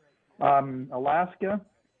well. Alaska,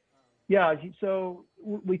 so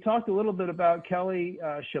we talked a little bit about Kelly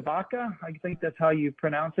Tshibaka. I think that's how you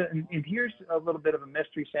pronounce it. And here's a little bit of a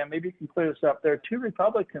mystery, Sam. Maybe you can clear this up. There are two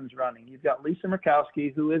Republicans running. You've got Lisa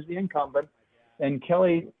Murkowski, who is the incumbent, and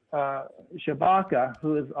Kelly Tshibaka,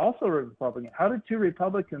 who is also a Republican. How did two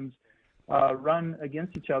Republicans run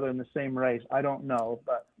against each other in the same race? I don't know,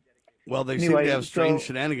 but well, they seem to have strange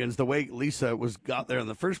shenanigans. The way Lisa got there in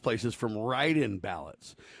the first place is from write-in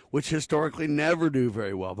ballots, which historically never do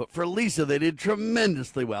very well. But for Lisa, they did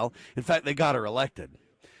tremendously well. In fact, they got her elected.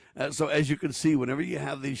 So as you can see, whenever you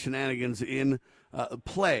have these shenanigans in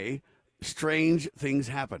play, strange things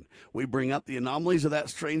happen. We bring up the anomalies of that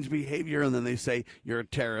strange behavior, and then they say, you're a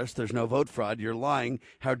terrorist, there's no vote fraud, you're lying,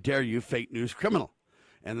 how dare you, fake news criminal.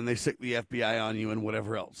 And then they stick the FBI on you and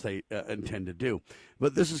whatever else they intend to do.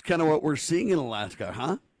 But this is kind of what we're seeing in Alaska,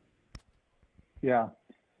 huh? Yeah.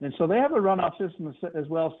 And so they have a runoff system as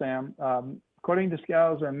well, Sam. According to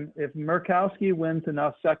Skousen, if Murkowski wins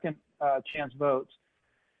enough second chance votes,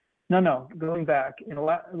 going back. In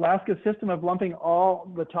Alaska's system of lumping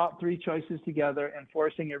all the top three choices together and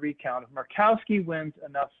forcing a recount, if Murkowski wins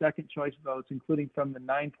enough second choice votes, including from the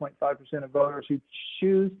 9.5% of voters who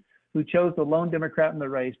chose the lone Democrat in the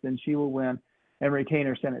race, then she will win and retain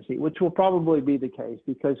her Senate seat, which will probably be the case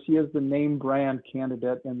because she is the name brand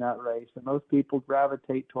candidate in that race. And most people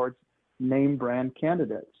gravitate towards name brand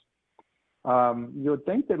candidates. You would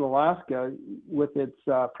think that Alaska, with its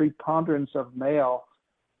preponderance of male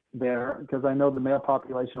there, because I know the male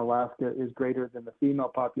population of Alaska is greater than the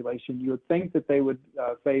female population, you would think that they would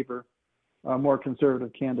favor more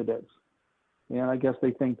conservative candidates. And I guess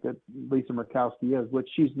they think that Lisa Murkowski is, which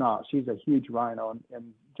she's not. She's a huge rhino,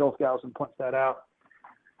 and Joel Skousen points that out.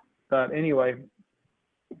 But anyway,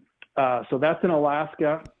 so that's in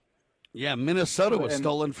Alaska. Yeah, Minnesota was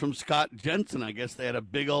stolen from Scott Jensen. I guess they had a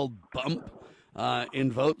big old bump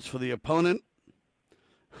in votes for the opponent.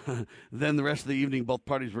 Then the rest of the evening, both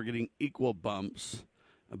parties were getting equal bumps.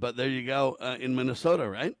 But there you go in Minnesota,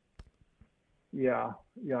 right? Yeah,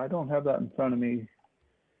 I don't have that in front of me.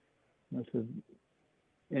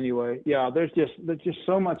 Anyway, there's just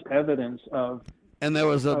so much evidence of. And there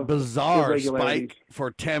was a bizarre spike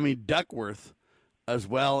for Tammy Duckworth as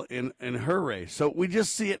well in her race. So we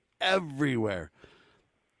just see it everywhere,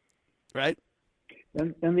 right?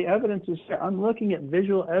 And the evidence is. I'm looking at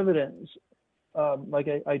visual evidence, like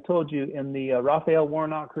I told you in the Raphael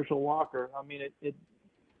Warnock, Herschel Walker. I mean, it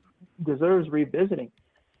deserves revisiting.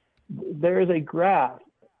 There is a graph.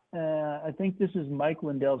 I think this is Mike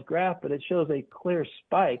Lindell's graph, but it shows a clear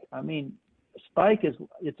spike. I mean,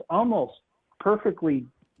 it's almost perfectly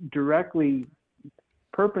directly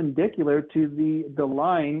perpendicular to the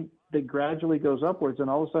line that gradually goes upwards. And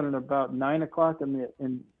all of a sudden, about 9 o'clock in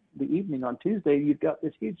the evening on Tuesday, you've got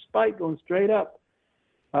this huge spike going straight up,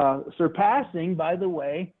 surpassing, by the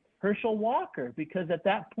way, Herschel Walker, because at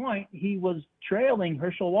that point he was trailing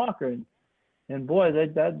Herschel Walker. And boy,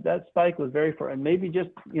 that spike was very far, and maybe just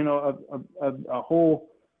a whole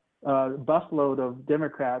busload of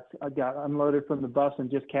Democrats got unloaded from the bus and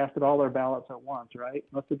just casted all their ballots at once, right?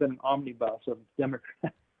 Must have been an omnibus of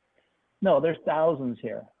Democrats. No, there's thousands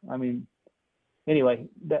here. I mean, anyway,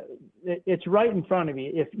 it's right in front of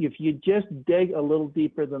you. If you just dig a little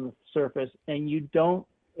deeper than the surface and you don't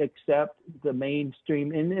accept the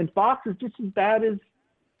mainstream, and Fox is just as bad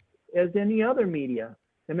as any other media.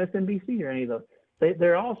 MSNBC or any of those,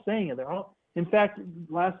 they're all saying it. In fact,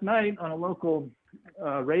 last night on a local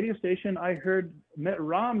radio station, I heard Mitt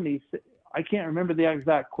Romney. I can't remember the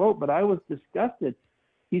exact quote, but I was disgusted.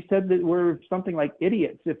 He said that we're something like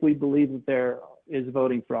idiots if we believe that there is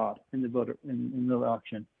voting fraud in the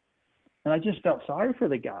election. And I just felt sorry for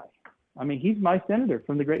the guy. I mean, he's my senator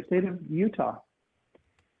from the great state of Utah.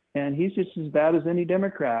 And he's just as bad as any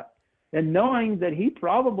Democrat. And knowing that he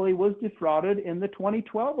probably was defrauded in the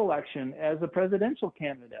 2012 election as a presidential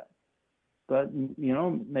candidate. But, you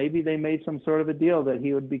know, maybe they made some sort of a deal that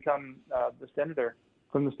he would become the senator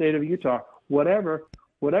from the state of Utah. Whatever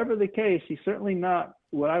the case, he's certainly not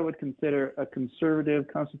what I would consider a conservative,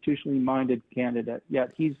 constitutionally minded candidate.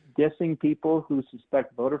 Yet he's dissing people who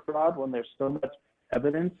suspect voter fraud when there's so much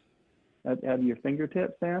evidence at your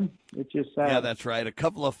fingertips, Sam. It's just sad. Yeah, that's right. A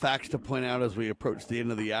couple of facts to point out as we approach the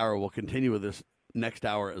end of the hour. We'll continue with this next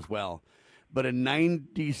hour as well. But in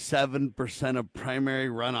 97% of primary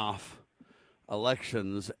runoff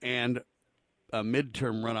elections and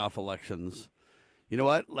midterm runoff elections, you know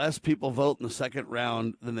what? Less people vote in the second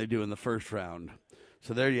round than they do in the first round.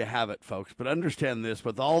 So there you have it, folks. But understand this,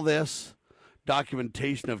 with all this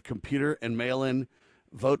documentation of computer and mail-in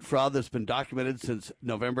vote fraud that's been documented since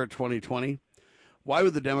November 2020, why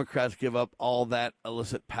would the Democrats give up all that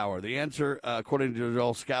illicit power? The answer, according to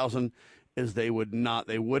Joel Skousen, is they would not.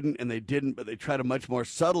 They wouldn't, and they didn't, but they tried a much more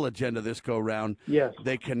subtle agenda this go-round. Yes.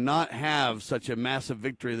 They cannot have such a massive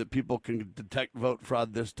victory that people can detect vote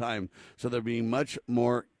fraud this time, so they're being much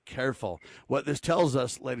more careful. What this tells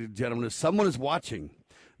us, ladies and gentlemen, is someone is watching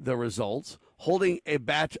the results, holding a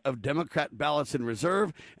batch of Democrat ballots in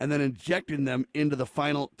reserve, and then injecting them into the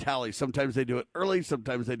final tally. Sometimes they do it early,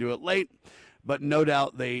 sometimes they do it late, but no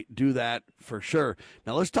doubt they do that for sure.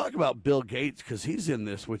 Now let's talk about Bill Gates, because he's in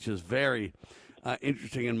this, which is very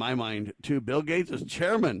interesting in my mind, too. Bill Gates is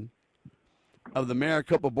chairman of the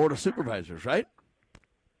Maricopa Board of Supervisors, right?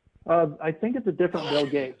 I think it's a different Bill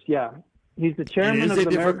Gates, yeah. He's the chairman of the Maricopa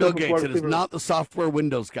Board of Supervisors. It is a different Bill Gates. It is not the software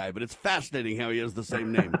Windows guy, but it's fascinating how he has the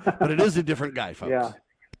same name. But it is a different guy, folks. Yeah.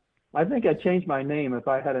 I think I'd change my name if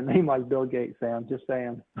I had a name like Bill Gates, Sam. Just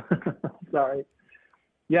saying. Sorry.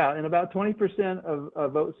 Yeah, in about 20%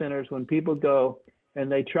 of vote centers, when people go and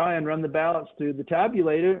they try and run the ballots through the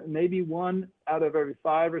tabulator, maybe 1 out of every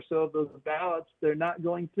 5 or so of those ballots, they're not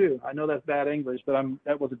going through. I know that's bad English, but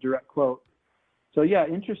that was a direct quote. So, yeah,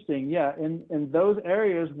 interesting. Yeah, and those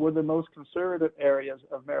areas were the most conservative areas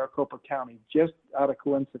of Maricopa County, just out of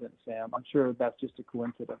coincidence, Sam. I'm sure that's just a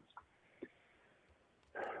coincidence.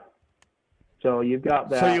 So you've got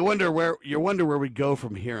that. So you wonder where we go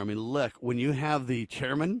from here. I mean, look, when you have the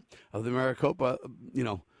chairman of the Maricopa,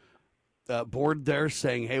 board there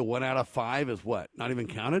saying, "Hey, 1 out of 5 is what? Not even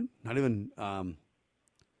counted? Not even I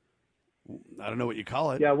don't know what you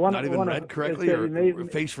call it. Yeah, not even read correctly or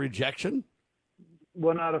face rejection.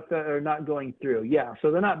 1 out of 5 are not going through. Yeah,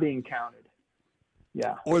 so they're not being counted.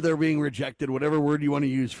 Yeah. Or they're being rejected. Whatever word you want to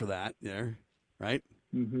use for that. There, right?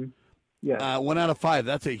 Mm-hmm. Yeah. 1 out of 5.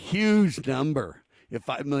 That's a huge number. If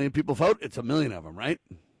 5 million people vote, it's a million of them, right?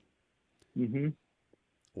 Mm-hmm.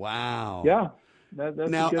 Wow. Yeah.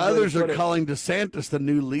 Now, others are calling DeSantis the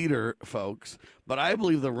new leader, folks, but I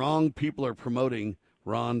believe the wrong people are promoting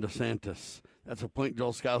Ron DeSantis. That's a point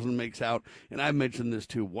Joel Skousen makes out, and I've mentioned this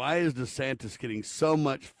too. Why is DeSantis getting so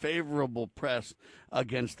much favorable press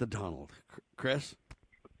against the Donald? Chris?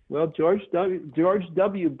 Well, George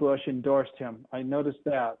W. Bush endorsed him. I noticed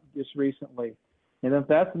that just recently. And if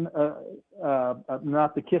that's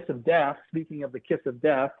not the kiss of death, speaking of the kiss of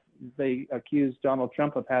death, they accused Donald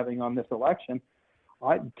Trump of having on this election,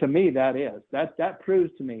 to me, that is. That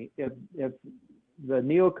proves to me if the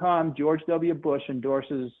neocon George W. Bush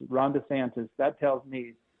endorses Ron DeSantis, that tells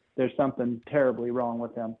me there's something terribly wrong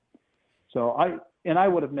with him. So I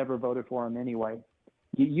would have never voted for him anyway.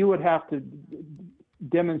 You would have to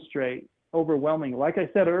demonstrate overwhelming. Like I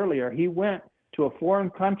said earlier, he went to a foreign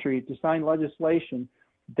country to sign legislation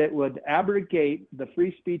that would abrogate the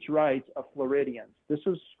free speech rights of Floridians. This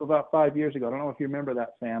was about 5 years ago. I don't know if you remember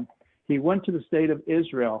that, Sam. He went to the state of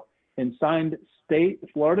Israel and signed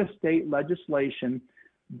Florida state legislation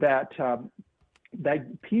that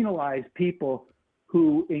penalized people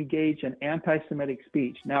who engage in anti-Semitic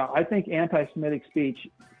speech. Now, I think anti-Semitic speech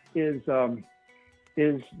is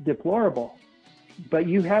deplorable, but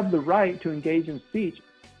you have the right to engage in speech.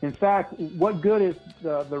 In fact, what good is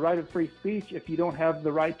the right of free speech if you don't have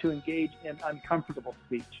the right to engage in uncomfortable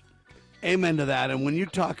speech? Amen to that. And when you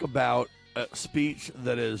talk about speech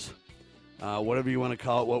that is, whatever you want to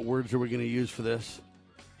call it, what words are we going to use for this?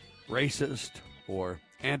 Racist or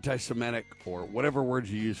anti-Semitic or whatever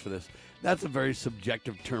words you use for this, that's a very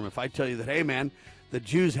subjective term. If I tell you that, hey, man, the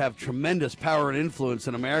Jews have tremendous power and influence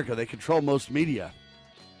in America, they control most media.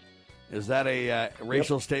 Is that a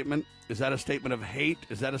racial statement? Is that a statement of hate?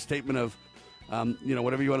 Is that a statement of,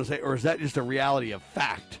 whatever you want to say? Or is that just a reality of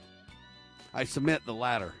fact? I submit the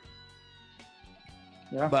latter.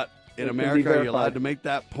 Yeah. But In America, are you allowed to make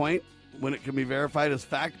that point when it can be verified as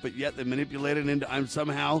fact, but yet they manipulate it into I'm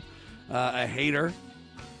somehow a hater?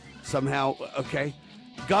 Somehow, okay.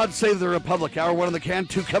 God save the Republic. Hour 1 of the Can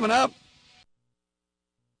 2 coming up.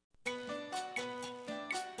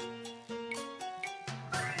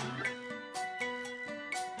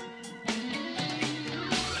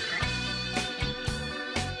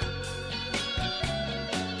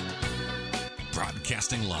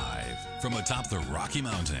 Broadcasting live from atop the Rocky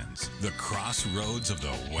Mountains, the crossroads of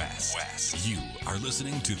the West. You are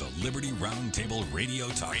listening to the Liberty Roundtable Radio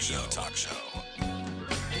Talk Show.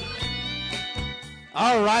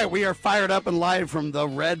 All right, we are fired up and live from the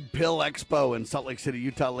Red Pill Expo in Salt Lake City,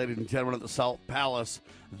 Utah, ladies and gentlemen, at the Salt Palace,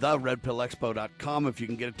 theredpillexpo.com. If you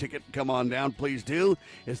can get a ticket, come on down, please do.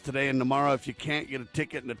 It's today and tomorrow. If you can't get a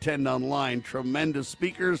ticket and attend online, tremendous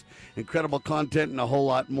speakers, incredible content, and a whole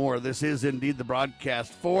lot more. This is indeed the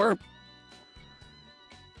broadcast for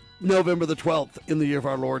November the 12th in the year of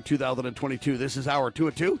our Lord, 2022. This is hour 2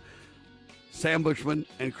 of 2. Sam Bushman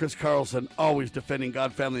and Chris Carlson, always defending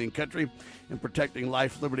God, family, and country, and protecting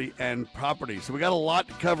life, liberty, and property. So we got a lot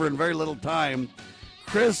to cover in very little time.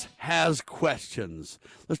 Chris has questions.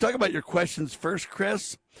 Let's talk about your questions first,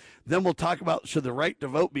 Chris. Then we'll talk about should the right to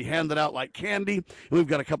vote be handed out like candy. And we've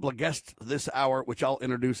got a couple of guests this hour, which I'll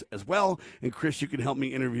introduce as well. And Chris, you can help me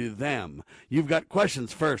interview them. You've got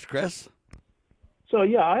questions first, Chris. So,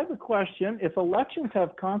 yeah, I have a question. If elections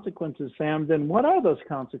have consequences, Sam, then what are those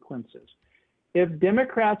consequences? If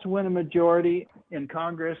Democrats win a majority in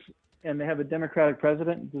Congress and they have a Democratic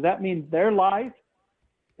president, does that mean their life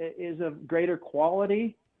is of greater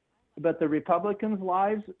quality, but the Republicans'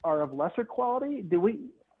 lives are of lesser quality?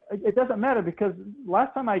 It doesn't matter, because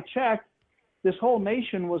last time I checked, this whole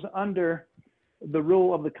nation was under the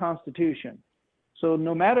rule of the Constitution. So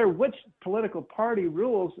no matter which political party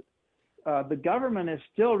rules, the government is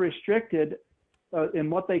still restricted in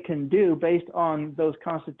what they can do based on those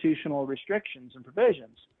constitutional restrictions and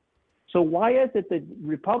provisions. So why is it that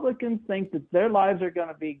Republicans think that their lives are going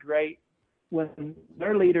to be great when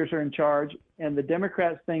their leaders are in charge, and the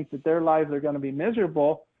Democrats think that their lives are going to be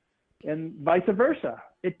miserable, and vice versa?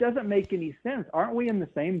 It doesn't make any sense. Aren't we in the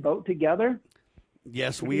same boat together?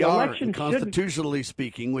 Yes, we are. And constitutionally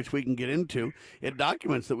speaking, which we can get into, it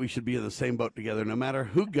documents that we should be in the same boat together, no matter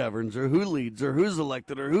who governs or who leads or who's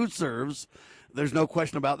elected or who serves. There's no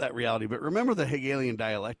question about that reality. But remember the Hegelian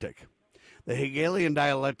dialectic. The Hegelian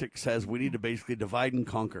dialectic says we need to basically divide and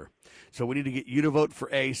conquer. So we need to get you to vote for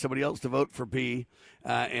A, somebody else to vote for B,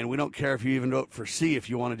 and we don't care if you even vote for C if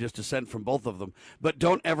you want to just dissent from both of them. But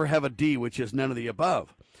don't ever have a D, which is none of the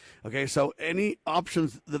above. Okay, so any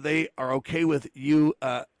options that they are okay with you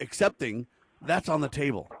accepting, that's on the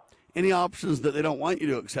table. Any options that they don't want you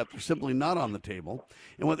to accept are simply not on the table.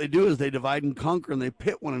 And what they do is they divide and conquer, and they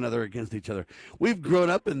pit one another against each other. We've grown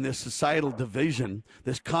up in this societal division,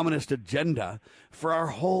 this communist agenda, for our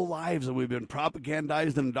whole lives, and we've been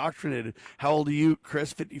propagandized and indoctrinated. How old are you,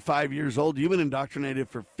 Chris? 55 years old. You've been indoctrinated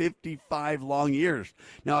for 55 long years.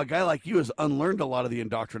 Now, a guy like you has unlearned a lot of the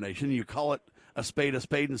indoctrination. You call it a spade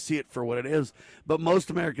and see it for what it is. But most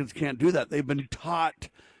Americans can't do that. They've been taught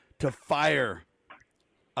to fire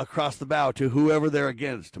across the bow to whoever they're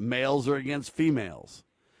against. Males are against females.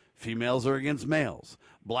 Females are against males.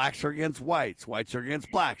 Blacks are against whites. Whites are against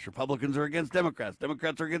blacks. Republicans are against Democrats.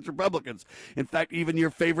 Democrats are against Republicans. In fact, even your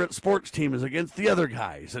favorite sports team is against the other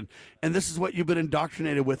guys. And this is what you've been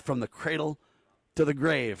indoctrinated with from the cradle to the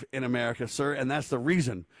grave in America, sir. And that's the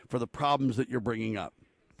reason for the problems that you're bringing up.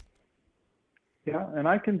 Yeah, and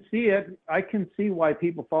I can see it. I can see why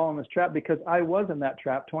people fall in this trap, because I was in that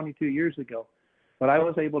trap 22 years ago. But I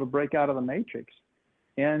was able to break out of the matrix.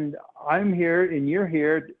 And I'm here and you're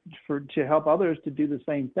here to help others to do the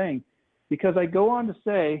same thing. Because I go on to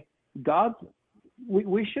say,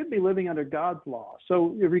 we should be living under God's law.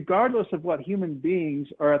 So regardless of what human beings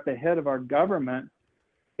are at the head of our government,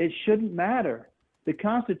 it shouldn't matter. The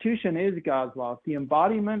Constitution is God's law. It's the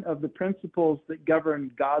embodiment of the principles that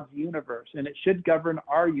govern God's universe. And it should govern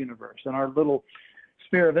our universe and our little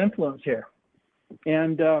sphere of influence here.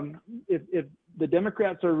 And if the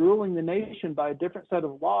Democrats are ruling the nation by a different set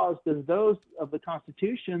of laws than those of the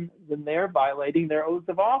Constitution, then they're violating their oath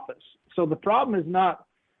of office. So the problem is not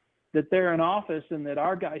that they're in office and that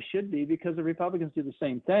our guys should be, because the Republicans do the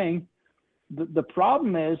same thing. The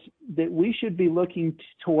problem is that we should be looking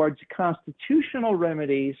towards constitutional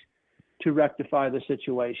remedies to rectify the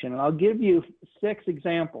situation. And I'll give you 6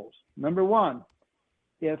 examples. Number 1,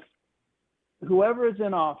 if whoever is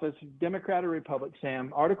in office, Democrat or Republican,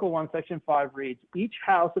 Sam, Article 1, Section 5 reads, each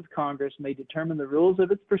House of Congress may determine the rules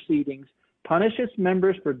of its proceedings punish its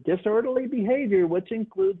members for disorderly behavior, which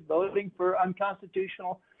includes voting for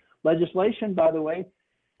unconstitutional legislation, by the way,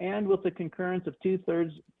 and with the concurrence of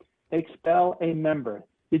 2/3, expel a member.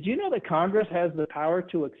 Did you know that Congress has the power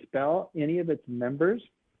to expel any of its members?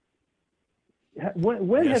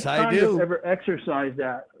 When Yes, has I Congress do. ever exercised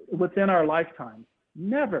that within our lifetime?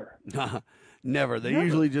 Never. Never. They Never.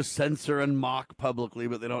 usually just censor and mock publicly,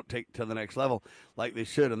 but they don't take it to the next level like they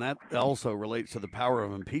should. And that also relates to the power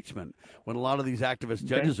of impeachment. When a lot of these activist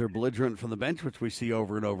judges are belligerent from the bench, which we see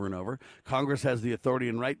over and over and over, Congress has the authority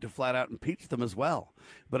and right to flat out impeach them as well.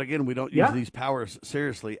 But again, we don't use these powers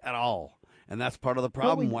seriously at all. And that's part of the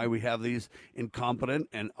problem, why we have these incompetent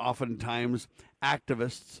and oftentimes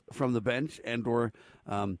activists from the bench and or,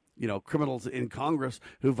 criminals in Congress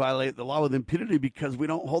who violate the law with impunity because we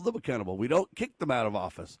don't hold them accountable. We don't kick them out of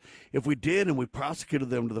office. If we did and we prosecuted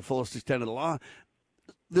them to the fullest extent of the law,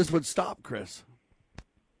 this would stop, Chris.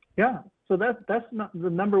 Yeah, so that's not the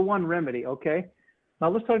number one remedy, okay? Now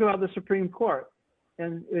let's talk about the Supreme Court.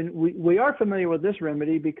 And we are familiar with this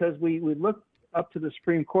remedy because we look up to the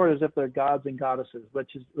Supreme Court as if they're gods and goddesses,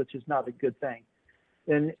 which is not a good thing.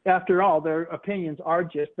 And after all, their opinions are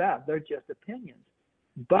just that. They're just opinions.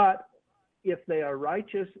 But if they are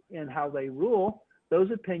righteous in how they rule,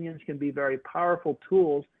 those opinions can be very powerful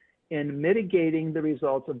tools in mitigating the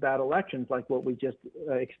results of bad elections like what we just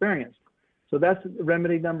experienced. So that's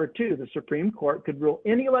remedy number two. The Supreme Court could rule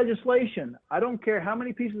any legislation. I don't care how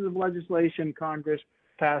many pieces of legislation Congress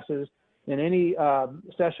passes in any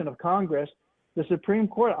session of Congress. The Supreme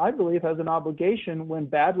Court, I believe, has an obligation when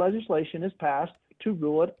bad legislation is passed to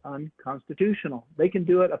rule it unconstitutional. They can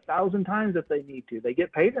do it 1,000 times if they need to. They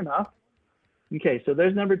get paid enough. Okay, so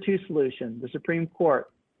there's number two solution. The Supreme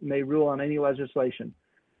Court may rule on any legislation.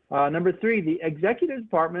 Number three, the executive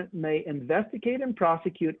department may investigate and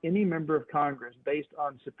prosecute any member of Congress based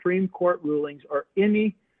on Supreme Court rulings or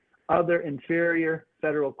any other inferior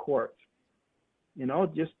federal courts.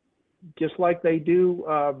 Just like they do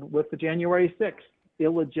with the January 6th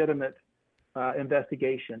illegitimate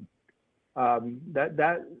investigation. The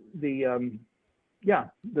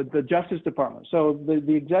Justice Department. So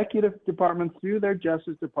the Executive Department, through their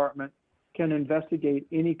Justice Department, can investigate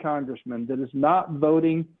any congressman that is not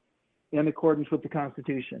voting in accordance with the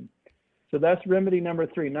Constitution. So that's remedy number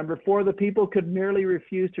three. Number four, the people could merely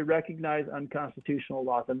refuse to recognize unconstitutional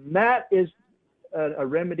laws. And that is a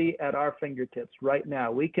remedy at our fingertips right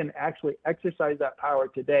now. We can actually exercise that power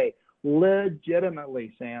today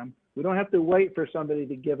legitimately, Sam. We don't have to wait for somebody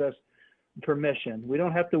to give us permission. We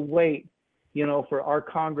don't have to wait, for our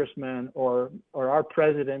congressman or our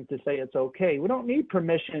president to say it's okay. We don't need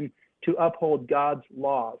permission to uphold God's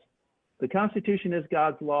laws. The Constitution is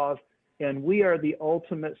God's laws, and we are the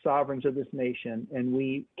ultimate sovereigns of this nation, and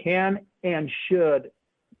we can and should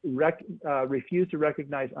refuse to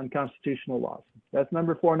recognize unconstitutional laws. That's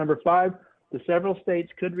number four. Number five, the several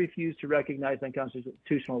states could refuse to recognize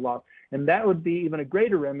unconstitutional laws. And that would be even a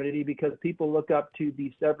greater remedy because people look up to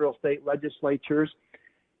the several state legislatures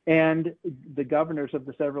and the governors of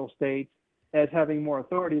the several states as having more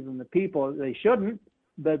authority than the people. They shouldn't,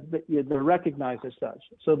 but they're recognized as such.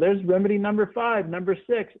 So there's remedy number five. Number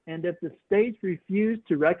six, and if the states refuse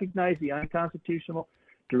to recognize the unconstitutional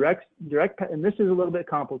direct, and this is a little bit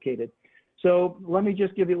complicated. So let me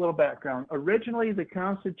just give you a little background. Originally, the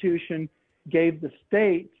Constitution gave the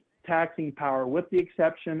states taxing power with the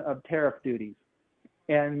exception of tariff duties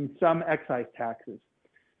and some excise taxes.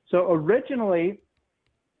 So originally,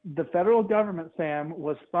 the federal government, Sam,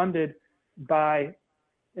 was funded by,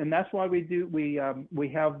 and that's why we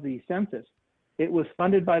have the census. It was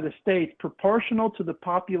funded by the states proportional to the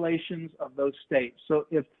populations of those states. So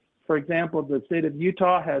if, for example, the state of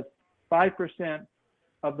Utah has 5%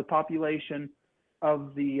 of the population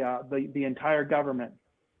of the entire government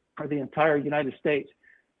or the entire United States,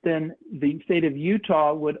 then the state of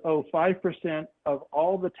Utah would owe 5% of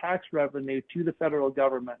all the tax revenue to the federal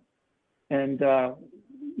government. And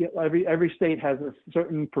every state has a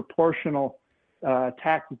certain proportional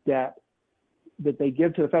tax debt that they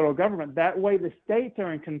give to the federal government. That way the states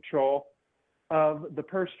are in control of the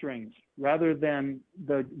purse strings rather than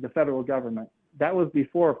the federal government. That was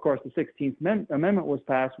before, of course, the 16th Amendment was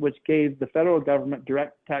passed, which gave the federal government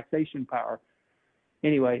direct taxation power.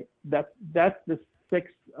 Anyway, that's the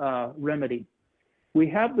sixth remedy. We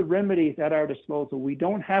have the remedies at our disposal. We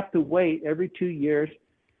don't have to wait every 2 years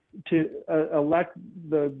to elect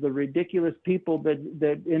the ridiculous people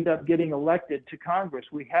that end up getting elected to Congress.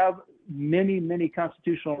 We have many, many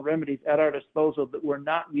constitutional remedies at our disposal that we're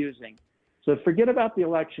not using. So forget about the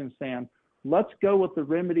election, Sam. Let's go with the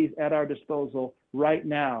remedies at our disposal right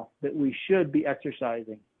now that we should be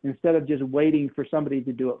exercising. instead of just waiting for somebody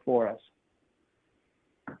to do it for us.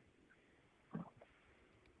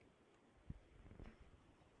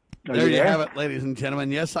 There you have it, ladies and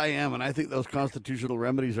gentlemen. Yes, I am, and I think those constitutional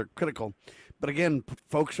remedies are critical. But again,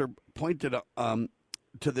 folks are pointed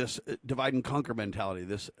to this divide and conquer mentality,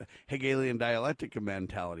 this Hegelian dialectic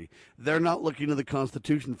mentality. They're not looking to the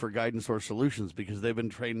Constitution for guidance or solutions because they've been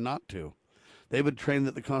trained not to. They've been trained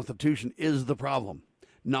that the Constitution is the problem,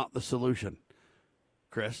 not the solution.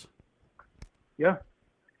 Chris? Yeah.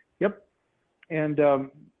 Yep. And,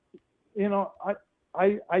 you know,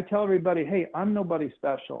 I tell everybody, hey, I'm nobody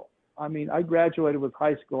special. I mean, I graduated with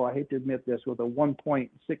high school, I hate to admit this, with a 1.67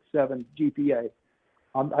 GPA.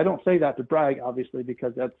 I don't say that to brag, obviously,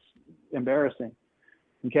 because that's embarrassing.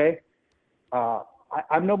 Okay?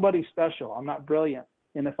 I'm nobody special. I'm not brilliant.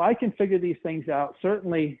 And if I can figure these things out,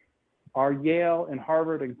 certainly our Yale and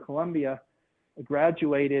Harvard and Columbia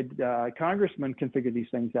graduated congressmen can figure these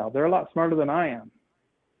things out. They're a lot smarter than I am.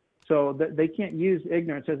 So they can't use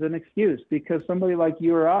ignorance as an excuse, because somebody like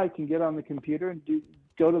you or I can get on the computer and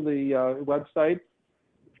go to the website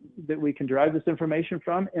that we can derive this information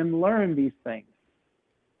from and learn these things.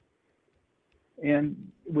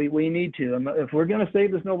 And we need to. And if we're going to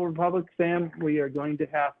save this noble republic, Sam, we are going to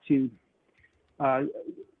have to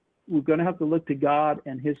look to God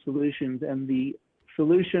and his solutions. And the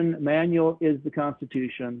solution manual is the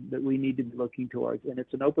Constitution that we need to be looking towards. And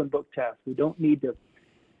it's an open book test. We don't need to.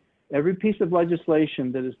 Every piece of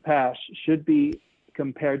legislation that is passed should be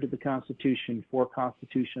compared to the Constitution for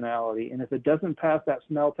constitutionality. And if it doesn't pass that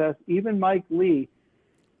smell test, even Mike Lee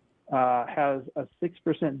has a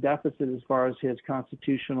 6% deficit as far as his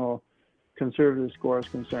constitutional conservative score is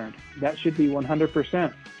concerned. That should be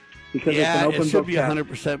 100%. Because it's an open it should book be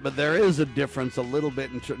 100%, but there is a difference a little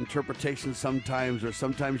bit in interpretation sometimes, or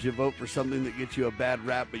sometimes you vote for something that gets you a bad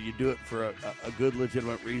rap, but you do it for a good,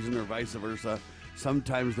 legitimate reason, or vice versa.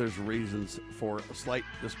 Sometimes there's reasons for slight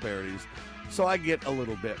disparities. So I get a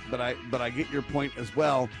little bit, but I get your point as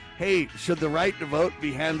well. Hey, should the right to vote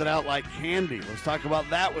be handed out like candy? Let's talk about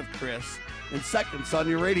that with Chris in seconds on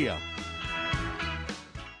your radio.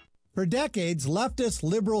 For decades, leftists,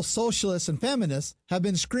 liberals, socialists, and feminists have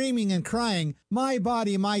been screaming and crying, "My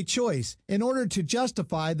body, my choice," in order to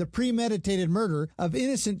justify the premeditated murder of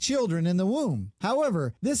innocent children in the womb.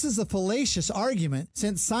 However, this is a fallacious argument,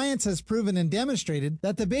 since science has proven and demonstrated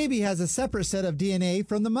that the baby has a separate set of DNA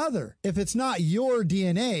from the mother. If it's not your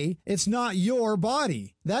DNA, it's not your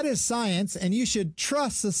body. That is science, and you should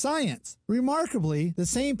trust the science. Remarkably, the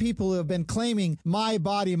same people who have been claiming "my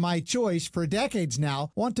body, my choice" for decades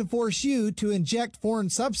now want to force you to inject foreign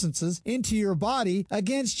substances into your body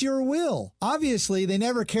against your will. Obviously, they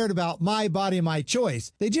never cared about "my body, my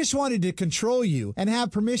choice." They just wanted to control you and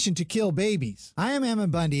have permission to kill babies. I am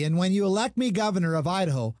Ammon Bundy, and when you elect me governor of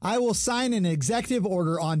Idaho, I will sign an executive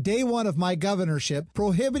order on day one of my governorship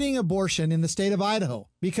prohibiting abortion in the state of Idaho,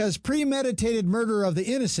 because premeditated murder of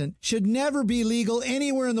the innocent should never be legal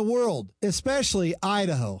anywhere in the world, especially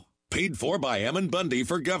Idaho. Paid for by Ammon Bundy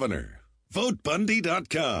for governor.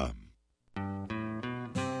 VoteBundy.com.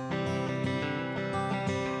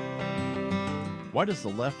 Why does the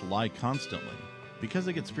left lie constantly? Because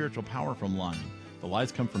they get spiritual power from lying. The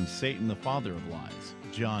lies come from Satan, the father of lies.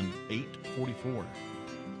 John 8:44.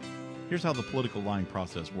 Here's how the political lying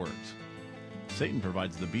process works. Satan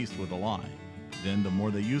provides the beast with a lie. Then the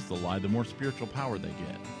more they use the lie, the more spiritual power they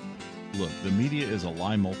get. Look, the media is a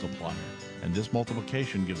lie multiplier, and this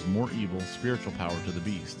multiplication gives more evil spiritual power to the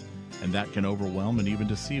beast, and that can overwhelm and even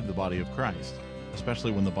deceive the body of Christ,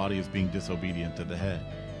 especially when the body is being disobedient to the head.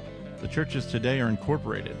 The churches today are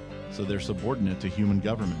incorporated, so they're subordinate to human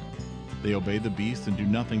government. They obey the beast and do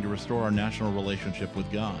nothing to restore our national relationship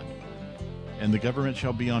with God. And the government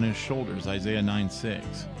shall be on his shoulders, Isaiah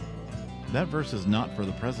 9:6. That verse is not for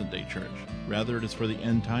the present-day church. Rather, it is for the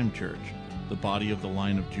end-time church, the body of the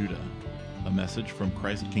line of Judah. A message from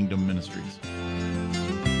Christ Kingdom Ministries.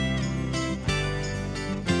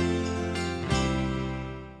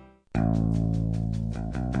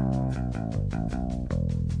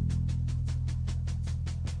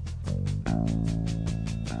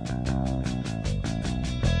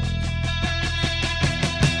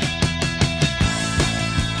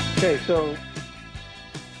 Okay,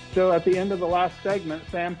 so at the end of the last segment,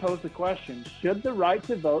 Sam posed the question, should the right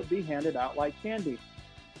to vote be handed out like candy?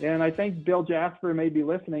 And I think Bill Jasper may be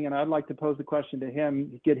listening, and I'd like to pose the question to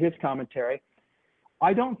him, get his commentary.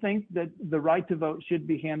 I don't think that the right to vote should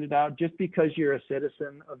be handed out just because you're a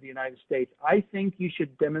citizen of the United States. I think you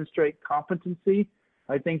should demonstrate competency.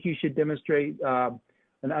 I think you should demonstrate an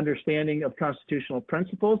understanding of constitutional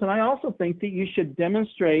principles. And I also think that you should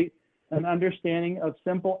demonstrate an understanding of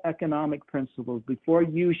simple economic principles before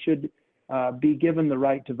you should be given the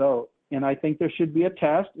right to vote. And I think there should be a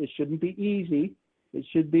test. It shouldn't be easy. It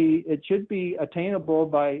should be attainable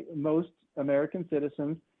by most American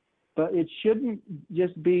citizens, but it shouldn't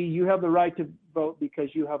just be you have the right to vote because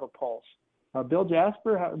you have a pulse. Bill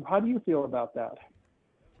Jasper, how do you feel about that?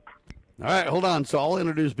 All right, hold on. So I'll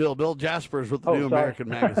introduce Bill. Bill Jasper is with the New American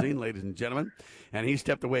Magazine, ladies and gentlemen, and he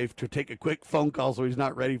stepped away to take a quick phone call, so he's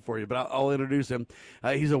not ready for you, but I'll introduce him.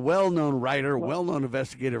 He's a well-known writer, well-known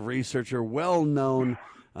investigative researcher, well-known,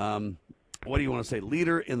 what do you want to say,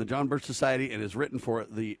 leader in the John Birch Society, and has written for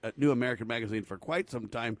the New American Magazine for quite some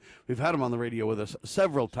time. We've had him on the radio with us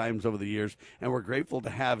several times over the years, and we're grateful to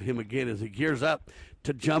have him again as he gears up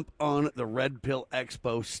to jump on the Red Pill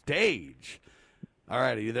Expo stage. All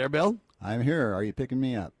right, are you there, Bill? I'm here. Are you picking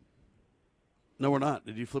me up? No, we're not.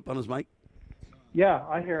 Did you flip on his mic? Yeah,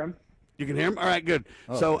 I hear him. You can hear him? All right, good.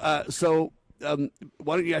 Oh. So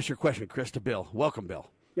why don't you ask your question, Chris, to Bill? Welcome, Bill.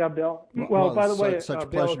 Yeah, Bill. Well, by the way, such a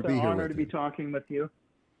Bill, pleasure it's to be an here honor with to be talking with you.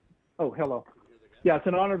 Oh, hello. Yeah, it's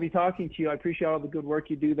an honor to be talking to you. I appreciate all the good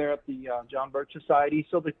work you do there at the John Birch Society.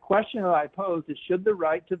 So the question that I posed is, should the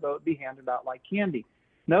right to vote be handed out like candy?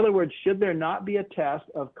 In other words, should there not be a test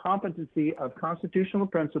of competency of constitutional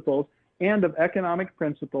principles and of economic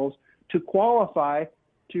principles to qualify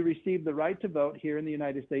to receive the right to vote here in the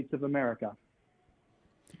United States of America?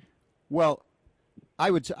 Well,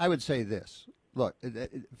 I would say this. Look,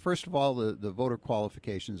 first of all, the voter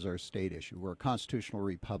qualifications are a state issue. We're a constitutional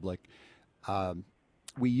republic.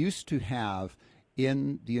 We used to have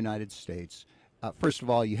in the United States, first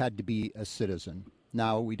of all, you had to be a citizen.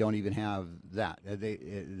 Now we don't even have that.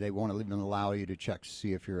 They won't even allow you to check to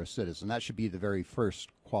see if you're a citizen. That should be the very first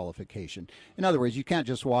qualification. In other words, you can't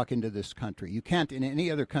just walk into this country. You can't in any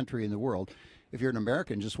other country in the world, if you're an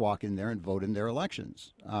American, just walk in there and vote in their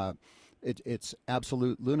elections. It's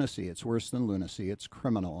absolute lunacy. It's worse than lunacy. It's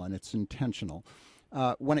criminal, and it's intentional.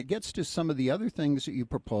 When it gets to some of the other things that you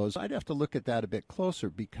propose, I'd have to look at that a bit closer,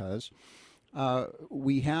 because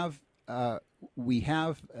we have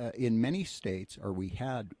in many states, or we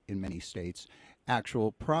had in many states,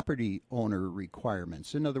 actual property owner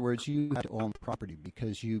requirements. In other words, you had to own property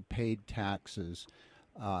because you paid taxes,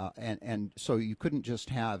 and so you couldn't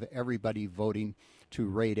just have everybody voting to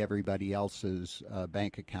raid everybody else's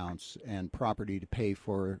bank accounts and property to pay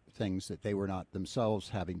for things that they were not themselves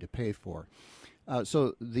having to pay for.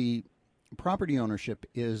 So the property ownership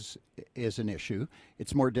is an issue.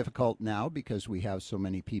 It's more difficult now because we have so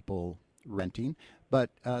many people renting, but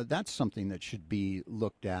that's something that should be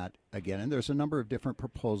looked at again, and there's a number of different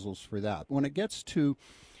proposals for that. When it gets to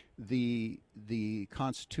the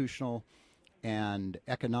constitutional and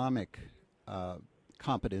economic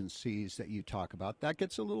competencies that you talk about, that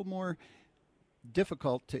gets a little more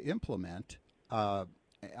difficult to implement.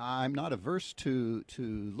 I'm not averse to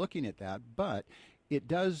looking at that, but it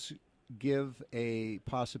does give a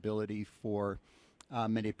possibility for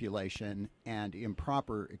manipulation and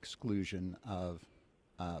improper exclusion of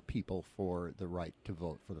people for the right to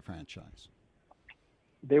vote for the franchise.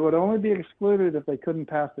 They would only be excluded if they couldn't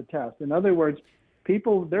pass the test. In other words, there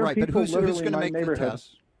are people literally in my neighborhood.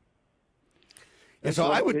 And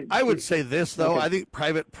so I would say this, though. Okay. I think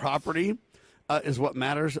private property is what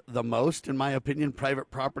matters the most. In my opinion,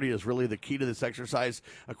 private property is really the key to this exercise,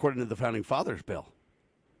 according to the Founding Fathers Bill.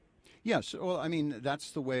 Yes, well, I mean,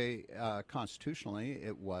 that's the way constitutionally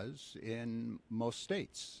it was in most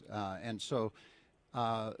states, and so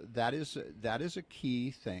that is a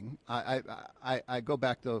key thing. I go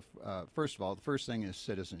back though. First of all, the first thing is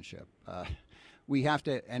citizenship. We have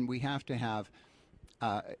to have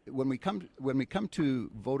when we come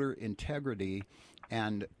to voter integrity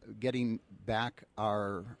and getting back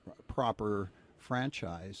our proper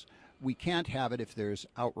franchise, we can't have it if there's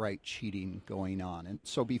outright cheating going on. And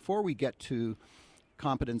so before we get to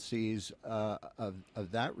competencies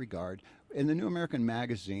of that regard, in the New American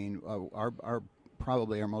Magazine, our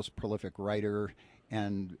probably our most prolific writer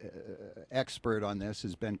and expert on this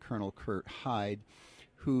has been Colonel Kurt Hyde,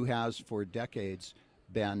 who has for decades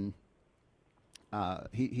been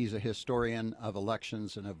he's a historian of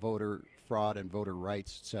elections and of voter fraud and voter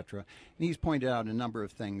rights, etc. And he's pointed out a number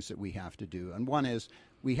of things that we have to do. And one is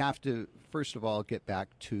we have to, first of all, get back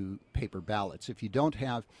to paper ballots. If you don't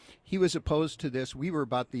have, he was opposed to this. We were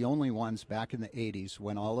about the only ones back in the 80s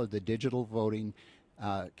when all of the digital voting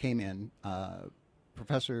came in.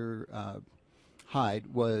 Professor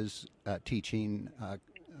Hyde was teaching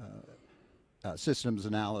systems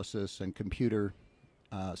analysis and computer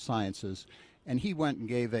sciences, and he went and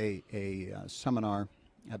gave a seminar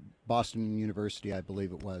at Boston University, I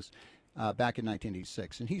believe it was, back in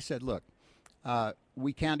 1986. And he said, look,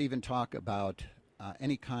 we can't even talk about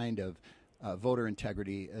any kind of voter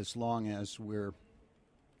integrity as long as we're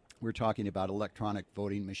talking about electronic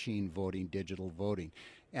voting, machine voting, digital voting.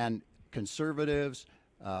 And conservatives,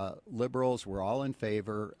 liberals were all in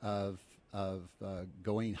favor of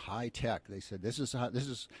going high tech. They said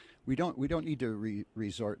we don't need to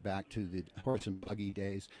resort back to the horse and buggy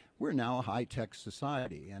days. We're now a high tech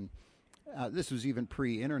society, and this was even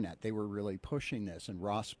pre-internet. They were really pushing this, and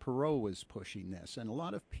Ross Perot was pushing this, and a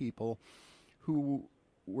lot of people who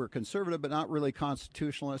were conservative but not really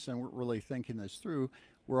constitutionalists and weren't really thinking this through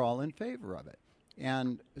were all in favor of it.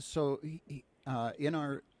 And so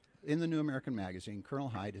in the New American Magazine, Colonel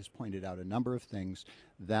Hyde has pointed out a number of things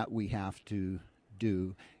that we have to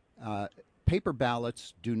do. Paper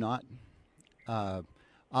ballots do not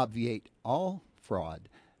obviate all fraud,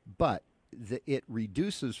 but it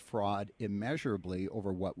reduces fraud immeasurably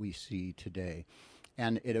over what we see today.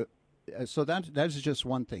 And so that is just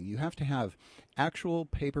one thing. You have to have actual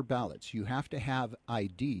paper ballots. You have to have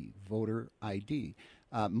ID, voter ID.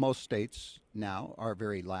 Most states now are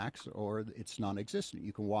very lax, or it's non-existent.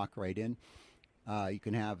 You can walk right in. You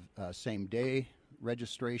can have same-day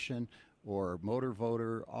registration or motor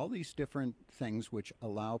voter, all these different things which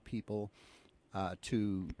allow people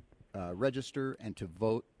to register and to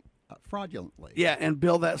vote fraudulently. Yeah, and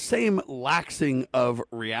Bill, that same laxing of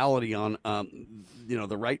reality on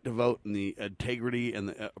the right to vote and the integrity and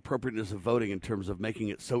the appropriateness of voting in terms of making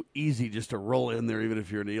it so easy just to roll in there even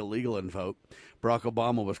if you're an illegal and vote. Barack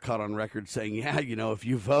Obama was caught on record saying, if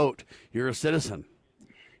you vote, you're a citizen.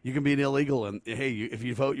 You can be an illegal, and hey, if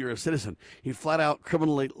you vote, you're a citizen. He flat out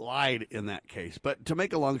criminally lied in that case. But to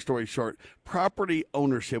make a long story short, property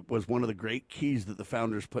ownership was one of the great keys that the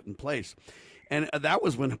founders put in place. And that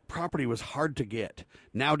was when property was hard to get.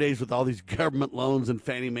 Nowadays, with all these government loans and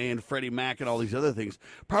Fannie Mae and Freddie Mac and all these other things,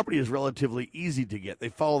 property is relatively easy to get. They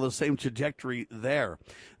follow the same trajectory there.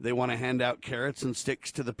 They want to hand out carrots and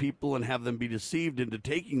sticks to the people and have them be deceived into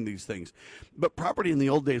taking these things. But property in the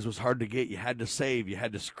old days was hard to get. You had to save. You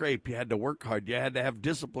had to scrape. You had to work hard. You had to have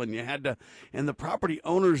discipline. And the property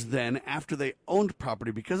owners then, after they owned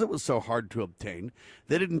property, because it was so hard to obtain,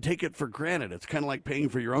 they didn't take it for granted. It's kind of like paying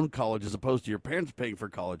for your own college as opposed to your parents paying for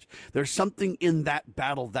college. There's something in that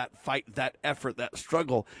battle, that fight, that effort, that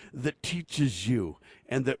struggle that teaches you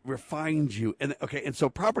and that refines you. And so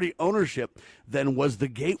property ownership then was the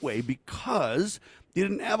gateway, because you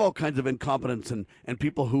didn't have all kinds of incompetence and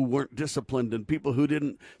people who weren't disciplined and people who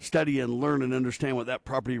didn't study and learn and understand what that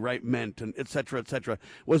property right meant, and et cetera, et cetera.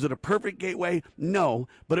 Was it a perfect gateway? No,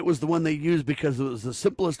 but it was the one they used because it was the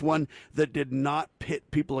simplest one that did not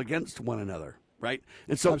pit people against one another. Right?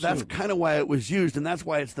 And so That's kind of why it was used, and that's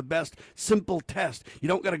why it's the best simple test. You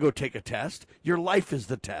don't got to go take a test. Your life is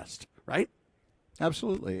the test, right?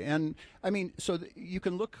 Absolutely. And I mean, so you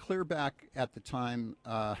can look clear back at the time,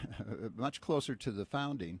 much closer to the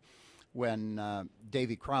founding, when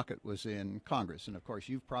Davy Crockett was in Congress. And of course,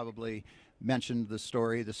 you've probably mentioned the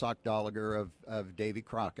story, the Sockdolager of Davy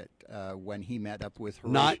Crockett, when he met up with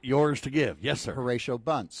Not yours to give. Yes, sir. Horatio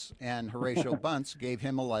Bunce. And Horatio Bunce gave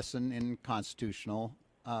him a lesson in constitutional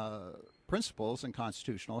principles and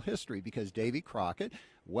constitutional history, because Davy Crockett,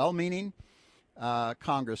 well-meaning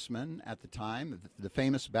congressman at the time, the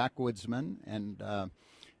famous backwoodsman and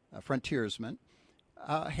frontiersman,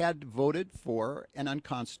 had voted for an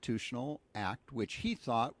unconstitutional act, which he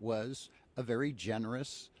thought was a very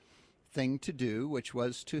generous thing to do, which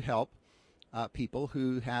was to help people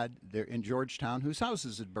who had in Georgetown whose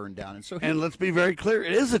houses had burned down. And let's be very clear,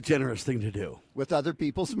 it is a generous thing to do. With other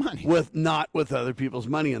people's money. Not with other people's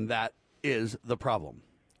money, and that is the problem.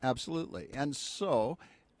 Absolutely. And so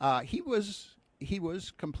he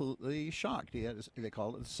was completely shocked. They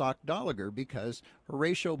call it the Sockdolager, because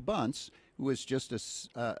Horatio Bunce, who was just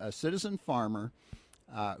a citizen farmer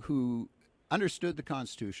who understood the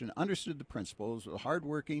Constitution, understood the principles, a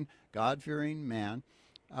hardworking, God-fearing man,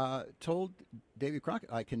 told Davy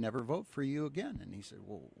Crockett, I can never vote for you again. And he said,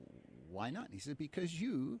 well, why not? And he said, because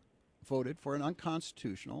you voted for an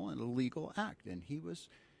unconstitutional and illegal act. And he was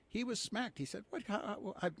smacked. He said, "What?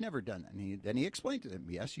 I've never done that." And then he explained to them,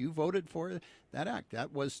 yes, you voted for that act.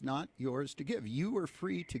 That was not yours to give. You were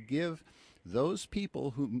free to give those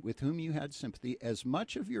people with whom you had sympathy as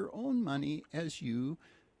much of your own money as you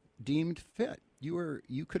deemed fit.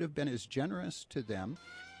 You could have been as generous to them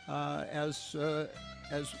as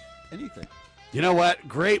anything. You know what?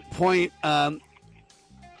 Great point.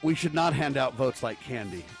 We should not hand out votes like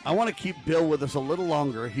candy. I want to keep Bill with us a little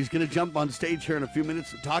longer. He's going to jump on stage here in a few minutes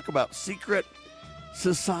to talk about secret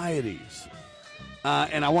societies.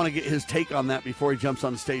 and I want to get his take on that before he jumps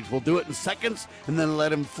on stage. We'll do it in seconds and then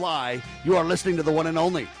let him fly. You are listening to the one and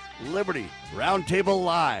only Liberty Roundtable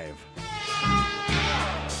Live.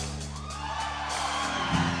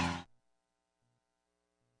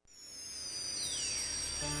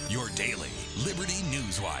 Your daily Liberty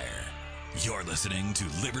Newswire. You're listening to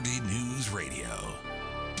Liberty News Radio.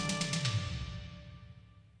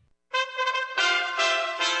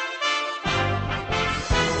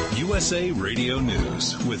 USA Radio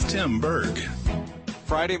News with Tim Berg.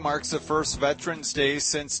 Friday marks the first Veterans Day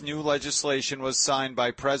since new legislation was signed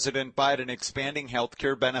by President Biden expanding health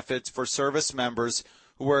care benefits for service members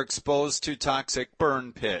who were exposed to toxic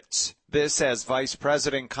burn pits. This as Vice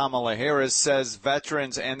President Kamala Harris says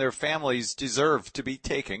veterans and their families deserve to be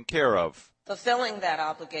taken care of. Fulfilling that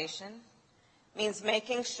obligation means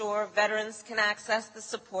making sure veterans can access the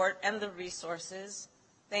support and the resources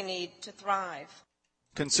they need to thrive.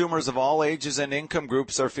 Consumers of all ages and income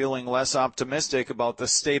groups are feeling less optimistic about the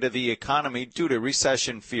state of the economy due to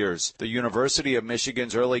recession fears. The University of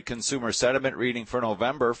Michigan's early consumer sentiment reading for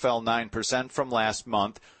November fell 9% from last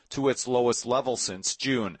month to its lowest level since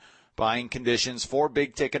June. Buying conditions for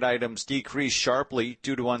big-ticket items decreased sharply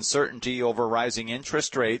due to uncertainty over rising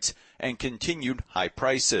interest rates and continued high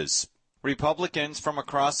prices. Republicans from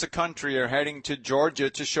across the country are heading to Georgia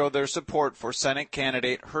to show their support for Senate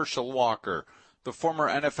candidate Herschel Walker. The former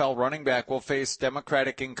NFL running back will face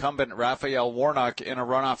Democratic incumbent Raphael Warnock in a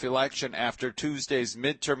runoff election after Tuesday's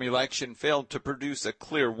midterm election failed to produce a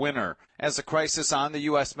clear winner. As the crisis on the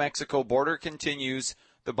U.S.-Mexico border continues,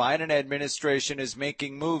 the Biden administration is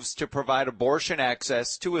making moves to provide abortion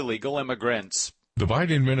access to illegal immigrants. The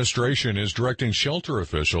Biden administration is directing shelter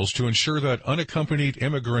officials to ensure that unaccompanied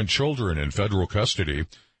immigrant children in federal custody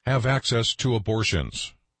have access to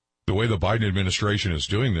abortions. The way the Biden administration is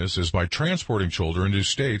doing this is by transporting children to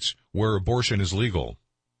states where abortion is legal.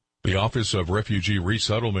 The Office of Refugee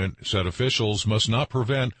Resettlement said officials must not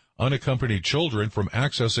prevent unaccompanied children from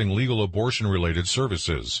accessing legal abortion-related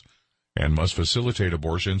services and must facilitate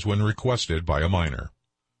abortions when requested by a minor.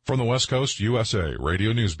 From the West Coast, USA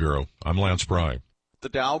Radio News Bureau, I'm Lance Pry. The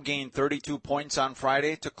Dow gained 32 points on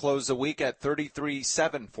Friday to close the week at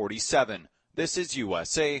 33,747. This is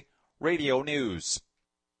USA Radio News.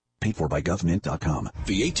 Paid for by government.com.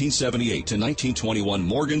 The 1878 to 1921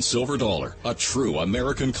 Morgan Silver Dollar, a true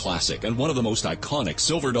American classic and one of the most iconic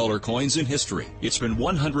silver dollar coins in history. It's been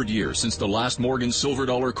 100 years since the last Morgan Silver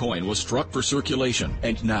Dollar coin was struck for circulation.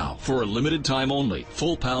 And now, for a limited time only,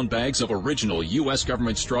 full pound bags of original U.S.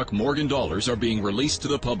 government-struck Morgan dollars are being released to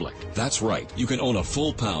the public. That's right. You can own a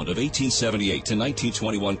full pound of 1878 to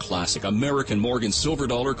 1921 classic American Morgan Silver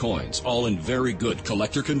Dollar coins, all in very good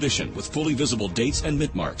collector condition with fully visible dates and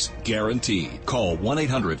mint marks. Guaranteed. Call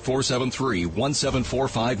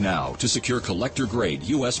 1-800-473-1745 now to secure collector-grade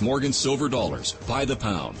U.S. Morgan Silver Dollars by the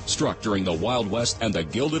pound, struck during the Wild West and the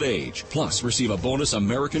Gilded Age. Plus, receive a bonus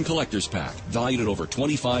American Collector's Pack valued at over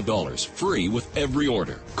 $25, free with every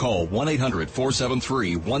order. Call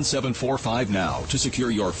 1-800-473-1745 now to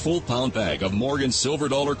secure your full pound bag of Morgan Silver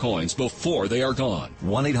Dollar coins before they are gone.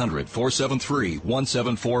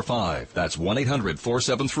 1-800-473-1745. That's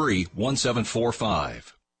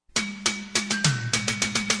 1-800-473-1745.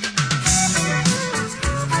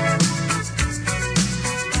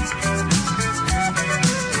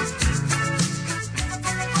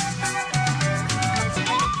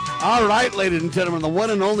 All right, ladies and gentlemen, the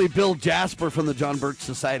one and only Bill Jasper from the John Birch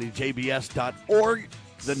Society, JBS.org,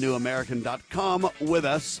 thenewamerican.com, with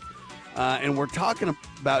us. And we're talking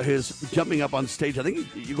about his jumping up on stage. I think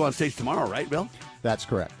you go on stage tomorrow, right, Bill? That's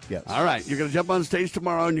correct, yes. All right, you're going to jump on stage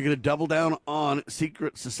tomorrow, and you're going to double down on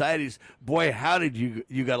secret societies. Boy, how did you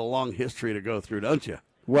got a long history to go through, don't you?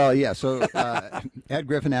 Well, yeah, so Ed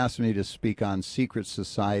Griffin asked me to speak on secret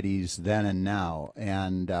societies then and now.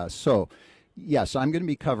 And yes, I'm going to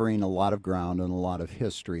be covering a lot of ground and a lot of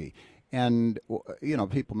history. And, you know,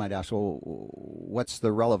 people might ask, well, what's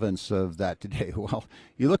the relevance of that today? Well,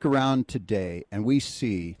 you look around today and we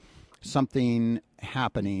see something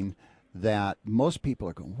happening that most people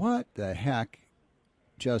are going, what the heck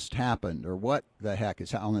just happened? Or what the heck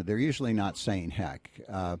is happening? They're usually not saying heck.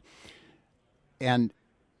 And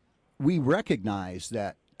we recognize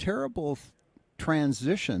that terrible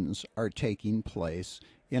transitions are taking place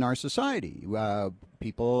in our society. We're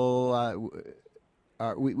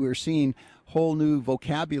seeing whole new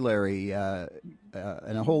vocabulary and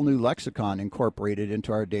a whole new lexicon incorporated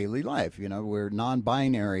into our daily life. You know, we're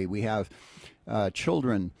non-binary. We have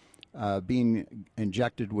children being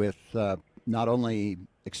injected with not only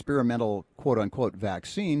experimental quote-unquote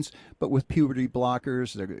vaccines, but with puberty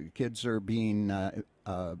blockers. Their kids are being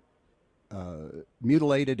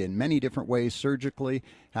mutilated in many different ways, surgically,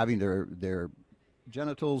 having their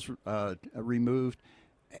genitals removed.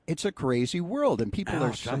 It's a crazy world, and people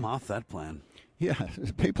are saying, I'm off that plan. Yeah,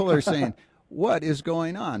 people are saying, what is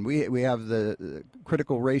going on? We have the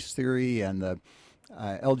critical race theory and the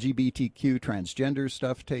LGBTQ transgender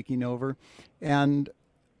stuff taking over, and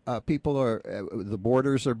people are the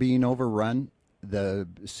borders are being overrun. The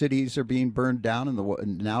cities are being burned down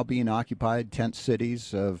and now being occupied, tent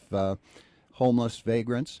cities of homeless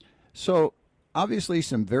vagrants. So obviously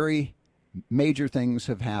some very major things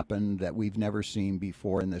have happened that we've never seen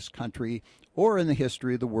before in this country or in the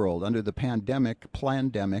history of the world. Under the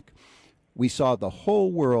plandemic, we saw the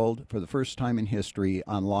whole world for the first time in history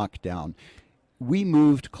on lockdown. We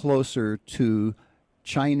moved closer to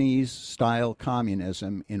Chinese-style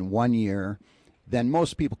communism in 1 year than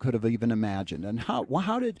most people could have even imagined. And how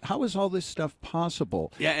is all this stuff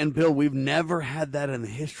possible? Yeah, and Bill, we've never had that in the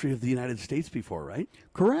history of the United States before, right?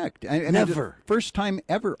 Correct. And never. First time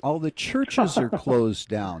ever, all the churches are closed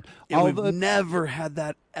down. And we've never had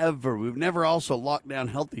that ever. We've never also locked down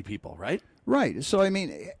healthy people, right? Right. So, I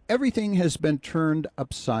mean, everything has been turned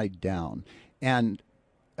upside down. And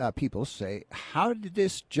people say, how did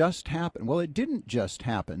this just happen? Well, it didn't just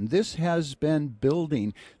happen. This has been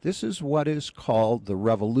building. This is what is called the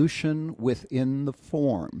revolution within the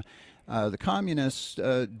form. The communists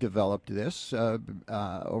developed this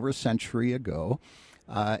over a century ago.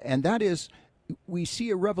 And that is, we see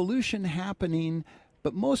a revolution happening,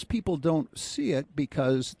 but most people don't see it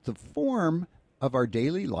because the form of our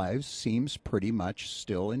daily lives seems pretty much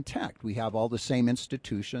still intact. We have all the same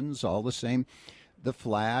institutions, all the same, the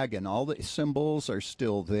flag and all the symbols are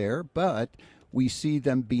still there, but we see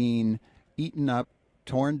them being eaten up,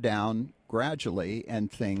 torn down gradually,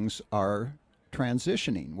 and things are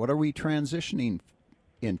transitioning. What are we transitioning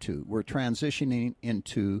into? We're transitioning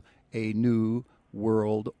into a new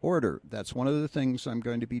world order. That's one of the things I'm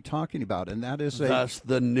going to be talking about, and that is thus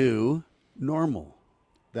the new normal.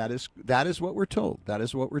 That is what we're told. That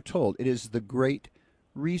is what we're told. It is the Great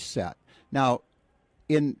Reset. Now,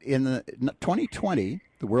 in the 2020,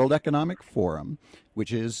 the World Economic Forum,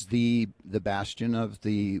 which is the bastion of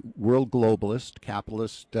the world globalist,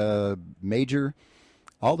 capitalist, all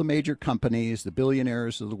the major companies, the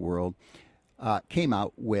billionaires of the world, came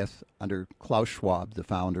out with, under Klaus Schwab, the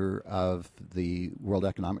founder of the World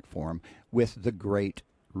Economic Forum, with the Great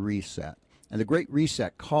Reset. And the Great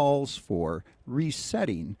Reset calls for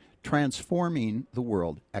resetting, transforming the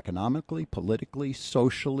world economically, politically,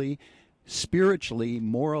 socially, spiritually,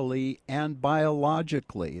 morally, and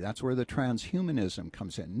biologically. That's where the transhumanism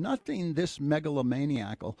comes in. Nothing this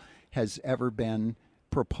megalomaniacal has ever been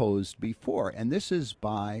proposed before. And this is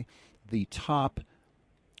by the top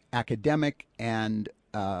academic and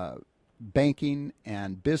banking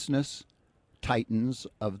and business titans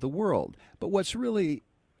of the world. But what's really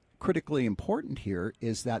critically important here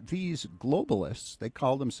is that these globalists, they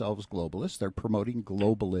call themselves globalists, they're promoting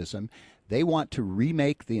globalism. They want to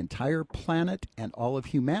remake the entire planet and all of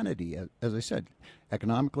humanity, as I said,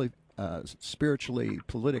 economically, spiritually,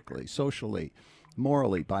 politically, socially,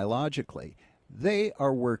 morally, biologically. They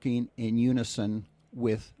are working in unison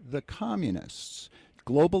with the communists,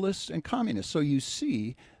 globalists and communists. So you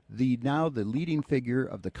see now the leading figure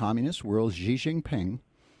of the communist world, Xi Jinping.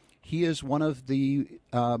 He is one of the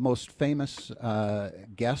most famous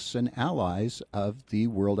guests and allies of the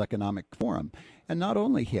World Economic Forum. And not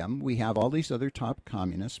only him, we have all these other top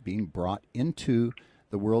communists being brought into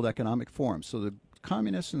the World Economic Forum. So the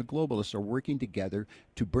communists and the globalists are working together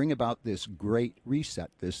to bring about this great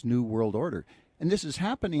reset, this new world order. And this is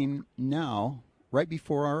happening now, right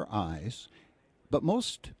before our eyes. But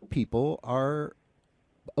most people are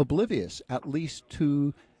oblivious, at least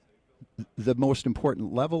to the most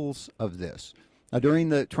important levels of this. Now, during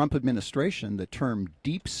the Trump administration, the term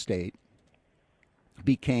deep state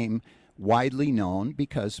became widely known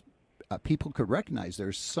because people could recognize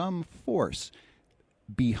there's some force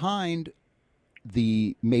behind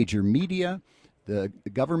the major media, the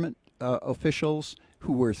government officials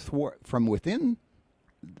who were from within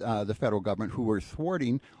the federal government who were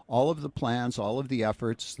thwarting all of the plans, all of the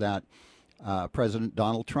efforts that President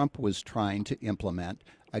Donald Trump was trying to implement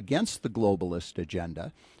against the globalist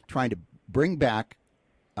agenda, trying to bring back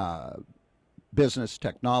business,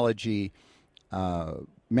 technology,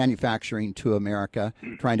 manufacturing to America,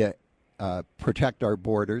 trying to protect our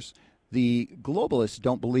borders. The globalists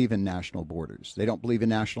don't believe in national borders. They don't believe in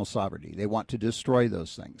national sovereignty. They want to destroy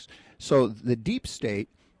those things. So the deep state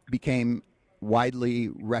became widely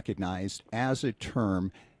recognized as a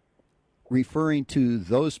term referring to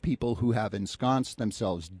those people who have ensconced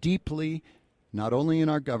themselves deeply, not only in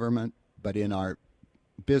our government, but in our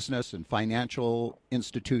business and financial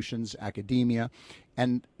institutions, academia.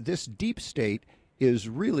 And this deep state is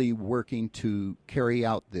really working to carry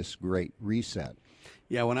out this great reset.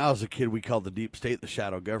 Yeah, when I was a kid, we called the deep state the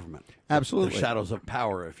shadow government. Absolutely. The shadows of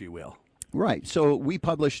power, if you will. Right. So we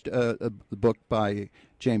published a book by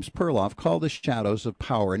James Perloff called The Shadows of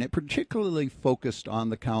Power, and it particularly focused on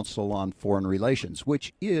the Council on Foreign Relations,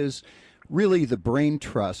 which is really the brain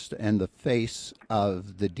trust and the face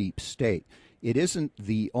of the deep state. It isn't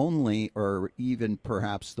the only or even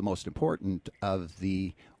perhaps the most important of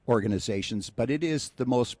the organizations, but it is the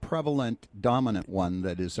most prevalent, dominant one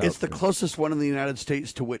that is out It's the there. closest one in the United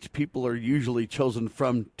States to which people are usually chosen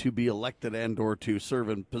from to be elected and or to serve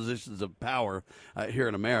in positions of power here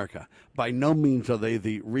in America. By no means are they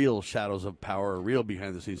the real shadows of power or real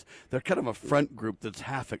behind the scenes. They're kind of a front group that's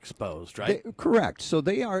half exposed, right? Correct. So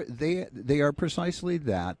they are precisely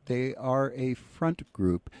that. They are a front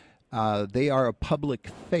group. They are a public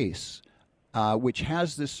face, which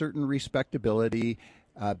has this certain respectability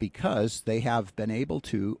because they have been able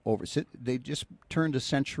to they just turned a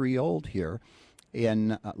century old here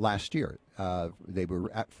in last year. They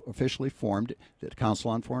were officially formed, the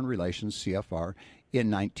Council on Foreign Relations, CFR,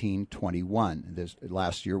 in 1921.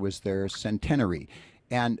 Last year was their centenary.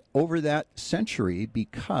 And over that century,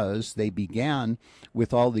 because they began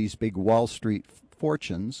with all these big Wall Street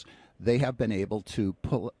fortunes, they have been able to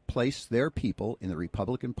place their people in the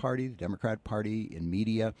Republican Party, the Democrat Party, in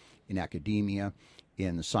media, in academia,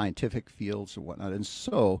 in the scientific fields and whatnot. And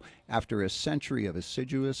so, after a century of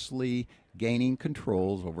assiduously gaining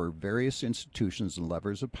controls over various institutions and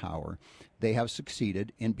levers of power, they have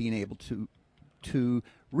succeeded in being able to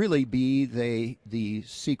really be the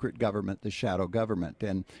secret government, the shadow government.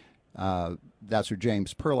 And that's where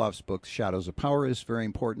James Perloff's book, Shadows of Power, is very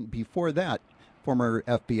important. Before that, former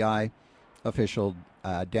FBI official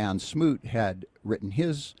Dan Smoot had written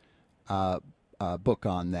his book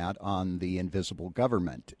on that, on the invisible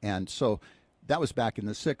government. And so that was back in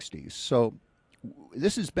the 60s. So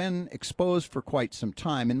this has been exposed for quite some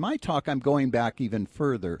time. In my talk, I'm going back even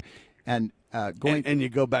further. And you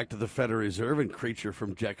go back to the Federal Reserve and creature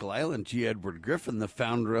from Jekyll Island, G. Edward Griffin, the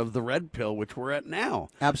founder of the Red Pill, which we're at now.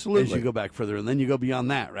 Absolutely. As you go back further, and then you go beyond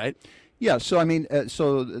that, right? Yeah, so I mean,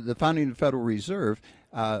 so the founding of the Federal Reserve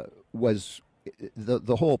was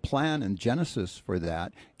the whole plan and genesis for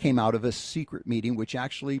that came out of a secret meeting which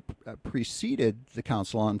actually preceded the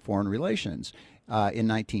Council on Foreign Relations. In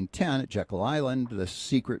 1910 at Jekyll Island, the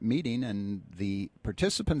secret meeting, and the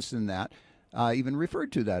participants in that even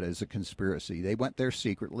referred to that as a conspiracy. They went there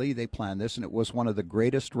secretly, they planned this, and it was one of the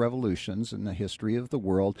greatest revolutions in the history of the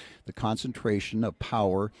world, the concentration of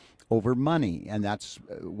power over money. And that's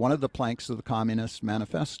one of the planks of the Communist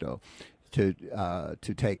Manifesto, to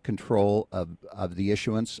take control of the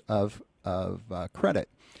issuance of credit.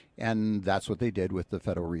 And that's what they did with the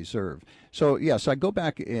Federal Reserve. So, yes, I go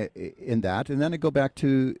back in that, and then I go back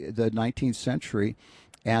to the 19th century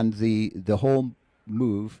and the whole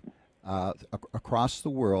move across the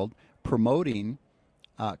world promoting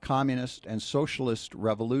communist and socialist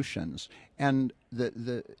revolutions. And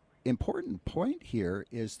the important point here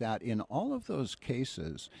is that in all of those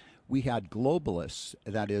cases, we had globalists,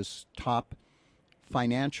 that is, top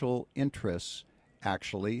financial interests,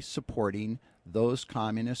 actually supporting those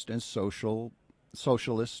communist and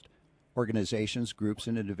socialist organizations, groups,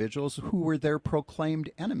 and individuals who were their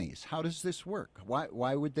proclaimed enemies. How does this work?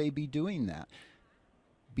 Why would they be doing that?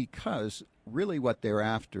 Because really what they're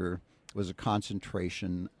after was a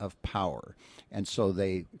concentration of power. And so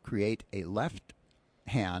they create a left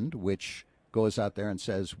hand which goes out there and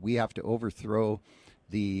says, we have to overthrow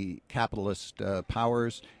the capitalist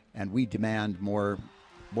powers, and we demand more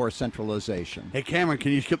centralization. Hey, Cameron,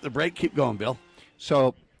 can you skip the break? Keep going, Bill.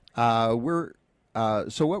 So so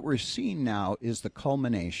what we're seeing now is the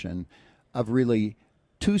culmination of really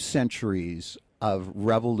 2 centuries of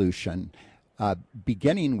revolution,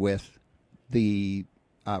 beginning with the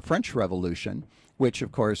French Revolution, which,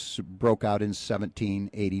 of course, broke out in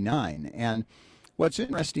 1789. And what's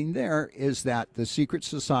interesting there is that the secret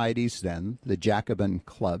societies then, the Jacobin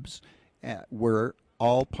clubs, were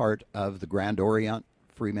all part of the Grand Orient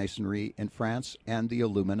Freemasonry in France and the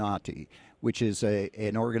Illuminati, which is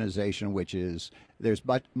an organization which there's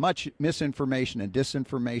much misinformation and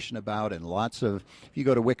disinformation about, and lots of, if you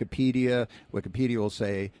go to Wikipedia will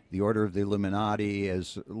say the Order of the Illuminati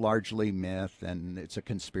is largely myth and it's a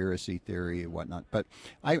conspiracy theory and whatnot. But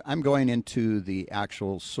I'm going into the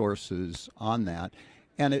actual sources on that,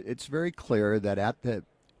 and it's very clear that at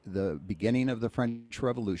the beginning of the French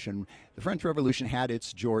Revolution had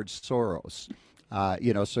its George Soros.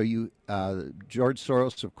 George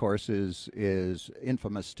Soros, of course, is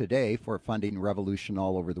infamous today for funding revolution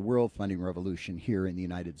all over the world, funding revolution here in the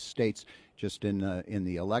United States. Just in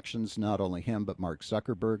the elections, not only him but Mark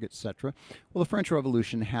Zuckerberg, etc. Well, the French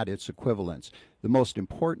Revolution had its equivalents. The most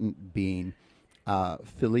important being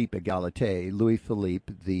Philippe Égalité, Louis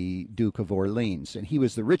Philippe, the Duke of Orleans, and he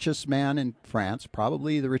was the richest man in France,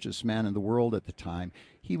 probably the richest man in the world at the time.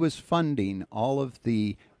 He was funding all of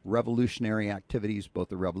the revolutionary activities, both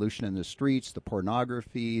the revolution in the streets, the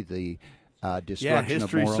pornography, the destruction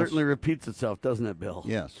of morals. History certainly repeats itself, doesn't it, Bill?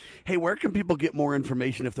 Yes. Hey, where can people get more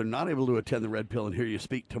information if they're not able to attend the Red Pill and hear you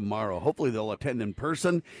speak tomorrow? Hopefully they'll attend in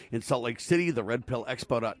person in Salt Lake City,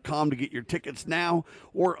 theredpillexpo.com to get your tickets now,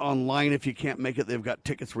 or online if you can't make it. They've got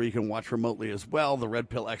tickets where you can watch remotely as well,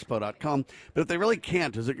 theredpillexpo.com. But if they really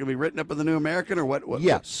can't, is it going to be written up in the New American or what?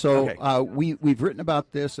 Yes. So okay. We've written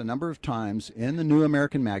about this a number of times in the New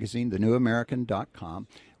American magazine, thenewamerican.com.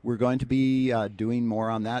 We're going to be doing more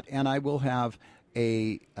on that, and I will have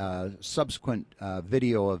a subsequent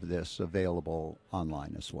video of this available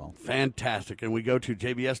online as well. Fantastic. And we go to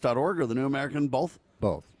jbs.org or the New American, both?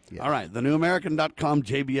 Both. Yes. All right, thenewamerican.com,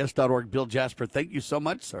 jbs.org. Bill Jasper, thank you so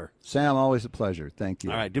much, sir. Sam, always a pleasure. Thank you.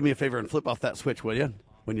 All right, do me a favor and flip off that switch, will you,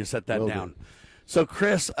 when you set that Will down. do. So,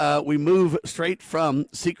 Chris, we move straight from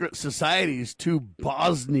secret societies to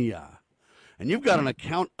Bosnia. And you've got an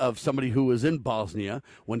account of somebody who was in Bosnia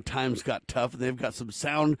when times got tough, and they've got some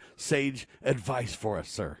sound, sage advice for us,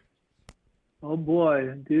 sir. Oh,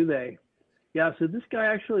 boy, do they. Yeah, so this guy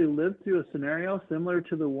actually lived through a scenario similar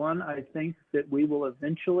to the one I think that we will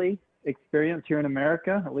eventually experience here in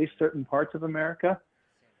America, at least certain parts of America,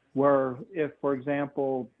 where if, for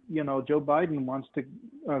example, Joe Biden wants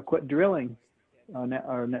to quit drilling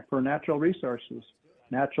for natural resources,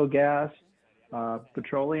 natural gas,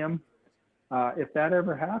 petroleum. If that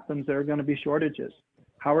ever happens, there are going to be shortages.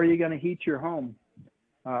 How are you going to heat your home?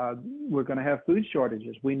 We're going to have food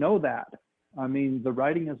shortages. We know that. I mean, the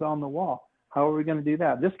writing is on the wall. How are we going to do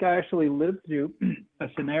that? This guy actually lived through a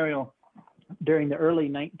scenario during the early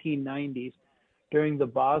 1990s, during the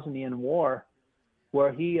Bosnian War,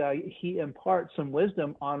 where he imparts some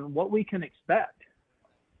wisdom on what we can expect.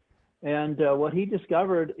 And what he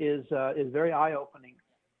discovered is very eye-opening.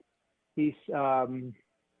 He's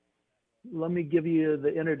let me give you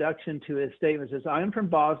the introduction to his statement. It says, I am from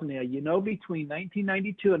Bosnia. Between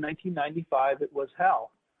 1992 and 1995, it was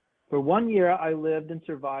hell. For 1 year, I lived and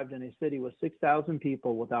survived in a city with 6,000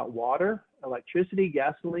 people without water, electricity,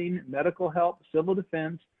 gasoline, medical help, civil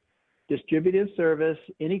defense, distributive service,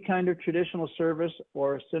 any kind of traditional service,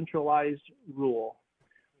 or centralized rule.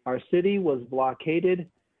 Our city was blockaded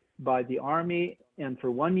by the army, and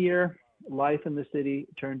for 1 year, life in the city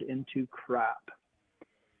turned into crap.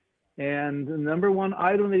 And the number one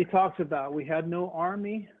item that he talks about, we had no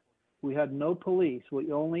army, we had no police,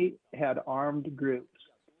 we only had armed groups.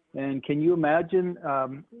 And can you imagine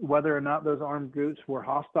whether or not those armed groups were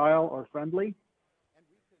hostile or friendly?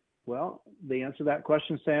 Well, the answer to that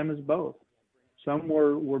question, Sam, is both. Some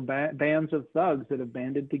were bands of thugs that have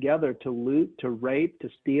banded together to loot, to rape, to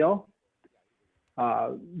steal,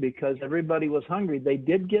 because everybody was hungry. They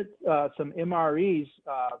did get some MREs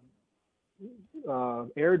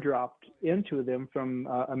airdropped into them from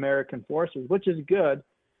American forces, which is good,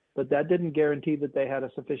 but that didn't guarantee that they had a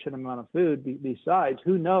sufficient amount of food. Besides,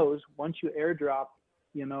 who knows, once you airdrop,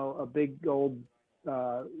 a big old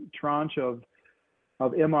tranche of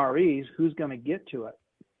MREs, who's going to get to it,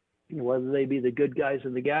 whether they be the good guys or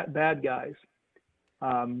the bad guys.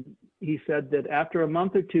 He said that after a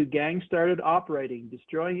month or two, gangs started operating,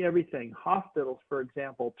 destroying everything. Hospitals, for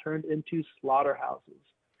example, turned into slaughterhouses.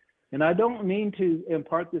 And I don't mean to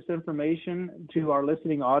impart this information to our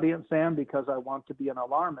listening audience, Sam, because I want to be an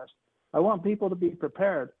alarmist. I want people to be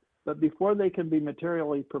prepared. But before they can be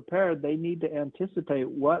materially prepared, they need to anticipate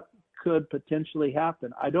what could potentially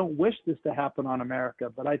happen. I don't wish this to happen on America,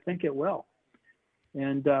 but I think it will.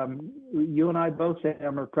 And you and I both,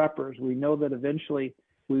 Sam, are preppers. We know that eventually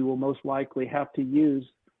we will most likely have to use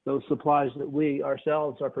those supplies that we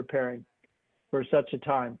ourselves are preparing for such a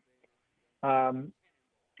time.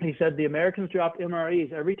 He said the Americans dropped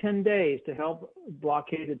MREs every 10 days to help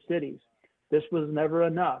blockaded cities. This was never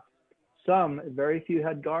enough. Very few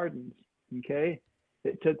had gardens, okay?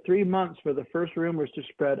 It took 3 months for the first rumors to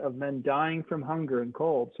spread of men dying from hunger and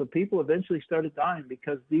cold. So people eventually started dying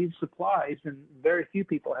because these supplies, and very few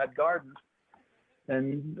people had gardens.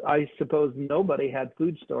 And I suppose nobody had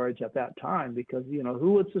food storage at that time because,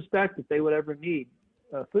 who would suspect that they would ever need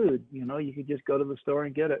food? You could just go to the store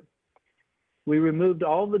and get it. We removed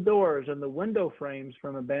all the doors and the window frames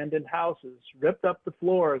from abandoned houses, ripped up the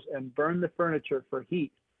floors, and burned the furniture for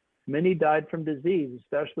heat. Many died from disease,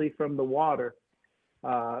 especially from the water.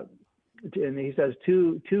 And he says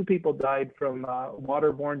two people died from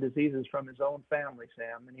waterborne diseases from his own family,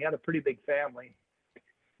 Sam. And he had a pretty big family.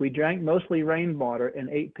 We drank mostly rainwater and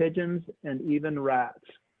ate pigeons and even rats.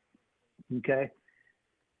 Okay.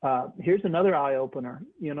 Here's another eye-opener.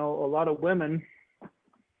 You know, a lot of women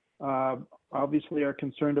obviously are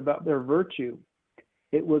concerned about their virtue.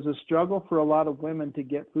 It was a struggle for a lot of women to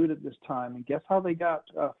get food at this time. And guess how they got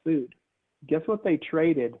food? Guess what they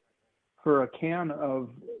traded for a can of,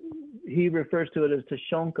 he refers to it as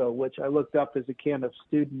tushonko, which I looked up as a can of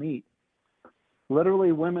stewed meat.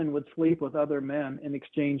 Literally, women would sleep with other men in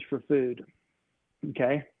exchange for food.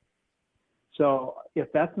 Okay? So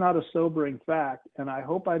if that's not a sobering fact, and I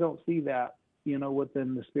hope I don't see that, you know,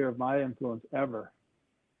 within the sphere of my influence ever,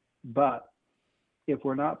 but if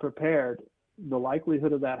we're not prepared, the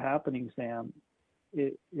likelihood of that happening, Sam,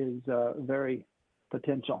 it is very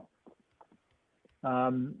potential.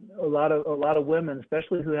 A lot of women,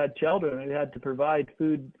 especially who had children, who had to provide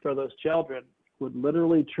food for those children, would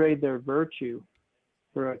literally trade their virtue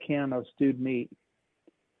for a can of stewed meat.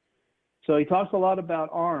 So he talks a lot about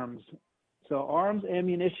arms. So arms,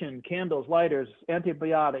 ammunition, candles, lighters,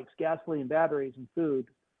 antibiotics, gasoline, batteries, and food.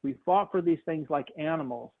 We fought for these things like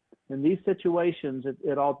animals. In these situations,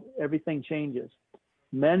 everything changes.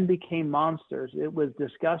 Men became monsters. It was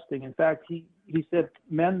disgusting. In fact, he said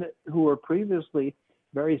men who were previously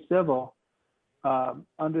very civil,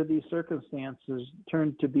 under these circumstances,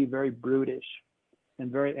 turned to be very brutish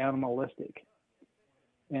and very animalistic.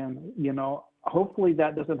 And, you know, hopefully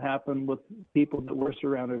that doesn't happen with people that we're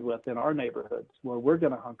surrounded with in our neighborhoods where we're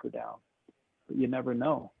going to hunker down. But you never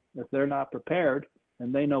know. If they're not prepared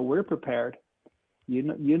and they know we're prepared,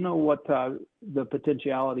 you know what the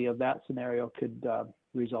potentiality of that scenario could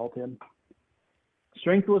result in.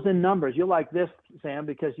 Strength was in numbers. You like this, Sam,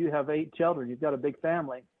 because you have 8 children. You've got a big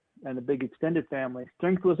family and a big extended family.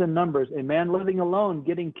 Strength was in numbers. A man living alone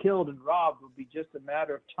getting killed and robbed would be just a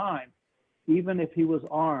matter of time, even if he was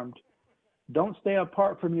armed. Don't stay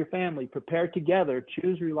apart from your family. Prepare together.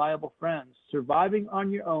 Choose reliable friends. Surviving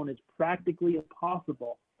on your own is practically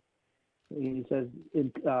impossible. He says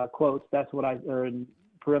in quotes, or in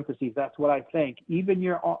parentheses, that's what I think. Even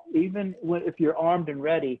if you're armed and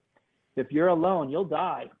ready, if you're alone, you'll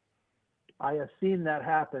die. I have seen that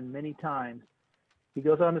happen many times. He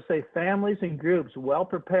goes on to say, families and groups well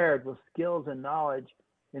prepared with skills and knowledge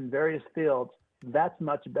in various fields, that's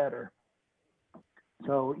much better.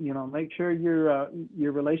 So, you know, make sure your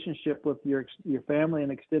relationship with your family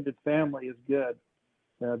and extended family is good.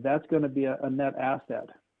 That's going to be a net asset,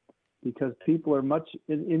 because people are much,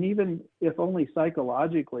 and even if only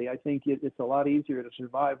psychologically, I think it's a lot easier to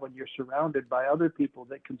survive when you're surrounded by other people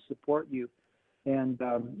that can support you and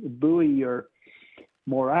buoy your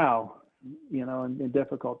morale, you know, in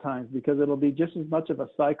difficult times, because it'll be just as much of a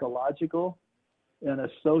psychological and a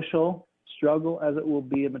social struggle as it will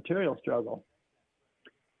be a material struggle.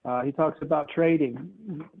 He talks about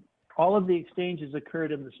trading. All of the exchanges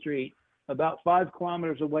occurred in the street. About 5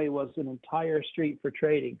 kilometers away was an entire street for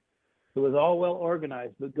trading. It was all well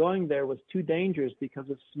organized, but going there was too dangerous because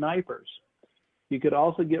of snipers. You could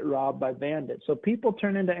also get robbed by bandits. So people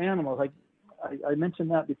turn into animals. Like I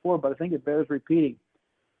mentioned that before, but I think it bears repeating.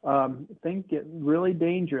 Things get really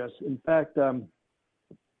dangerous. In fact,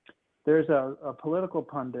 there's a political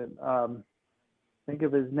pundit, think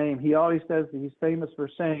of his name. He always says that he's famous for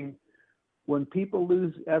saying, when people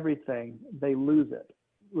lose everything, they lose it,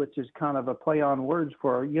 which is kind of a play on words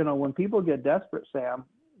for, you know, when people get desperate, Sam,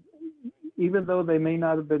 even though they may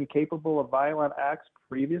not have been capable of violent acts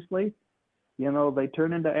previously, you know, they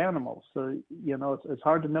turn into animals. So, you know, it's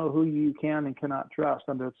hard to know who you can and cannot trust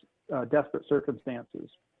under desperate circumstances.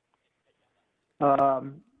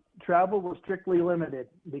 Travel was strictly limited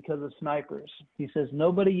because of snipers. He says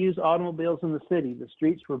nobody used automobiles in the city. The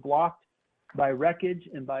streets were blocked by wreckage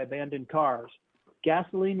and by abandoned cars.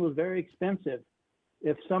 Gasoline was very expensive.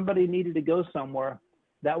 If somebody needed to go somewhere,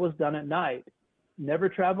 that was done at night. Never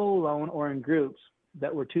travel alone or in groups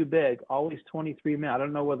that were too big. Always 23 men. I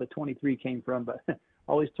don't know where the 23 came from, but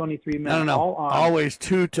always 23 men. No. All armed. Always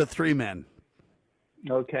 2 to 3 men.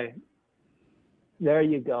 Okay. There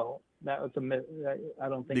you go. That was a myth. I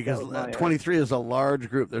don't think because that was my 23 is a large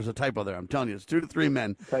group. There's a typo there. I'm telling you, it's 2 to 3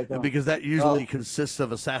 men, because that usually consists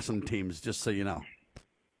of assassin teams. Just so you know.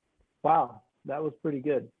 Wow, that was pretty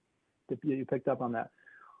good. You picked up on that.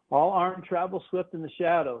 All armed, travel swift in the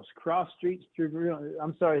shadows. Cross streets through.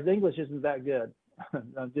 I'm sorry, his English isn't that good.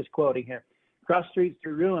 I'm just quoting here. cross streets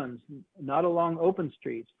through ruins, not along open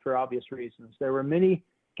streets for obvious reasons. There were many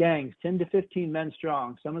gangs, 10 to 15 men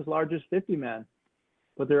strong, some as large as 50 men.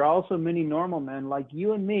 But there are also many normal men like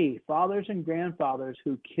you and me, fathers and grandfathers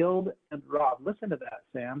who killed and robbed. Listen to that,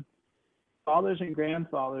 Sam. Fathers and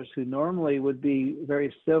grandfathers who normally would be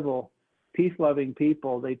very civil, peace-loving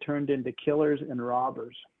people, they turned into killers and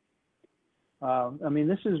robbers. I mean,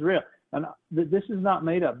 this is real. And this is not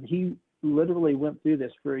made up. He literally went through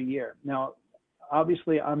this for a year. Now,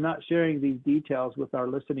 obviously, I'm not sharing these details with our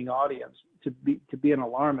listening audience to be an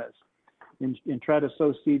alarmist and try to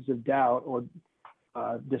sow seeds of doubt or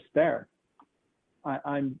despair.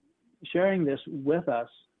 I'm sharing this with us,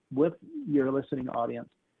 with your listening audience,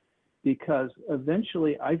 because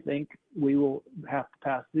eventually I think we will have to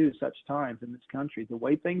pass through such times in this country. The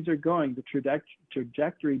way things are going, the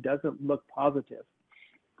trajectory doesn't look positive.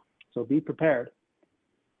 So be prepared.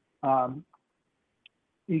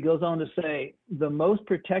 He goes on to say, the most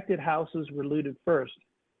protected houses were looted first.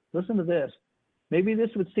 Listen to this. Maybe this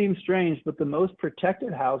would seem strange, but the most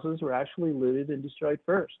protected houses were actually looted and destroyed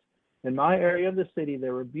first. In my area of the city,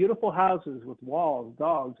 there were beautiful houses with walls,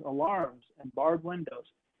 dogs, alarms, and barred windows.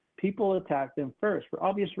 People attack them first for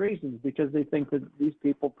obvious reasons, because they think that these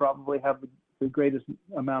people probably have the greatest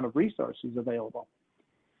amount of resources available.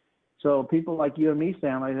 So people like you and me,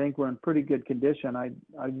 Sam, I think we're in pretty good condition. I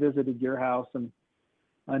visited your house, and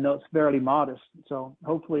I know it's fairly modest. So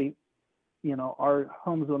hopefully, our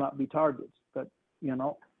homes will not be targets. But,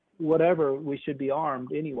 whatever, we should be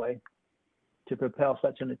armed anyway to propel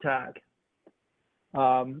such an attack.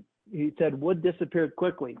 He said wood disappeared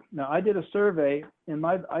quickly. Now, I did a survey, and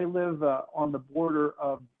I live on the border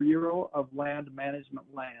of Bureau of Land Management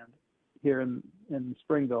land here in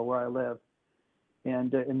Springville, where I live.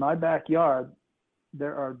 And in my backyard,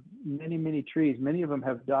 there are many, many trees. Many of them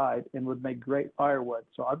have died and would make great firewood.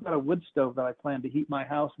 So I've got a wood stove that I plan to heat my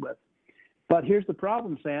house with. But here's the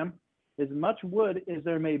problem, Sam. As much wood as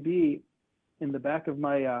there may be in the back of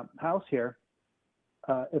my house here,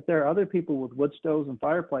 if there are other people with wood stoves and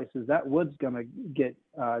fireplaces, that wood's going to get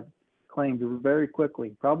claimed very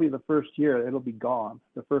quickly. Probably the first year, it'll be gone,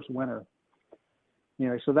 the first winter.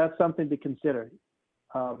 So that's something to consider.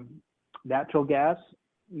 Natural gas,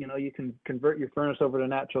 you can convert your furnace over to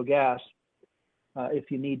natural gas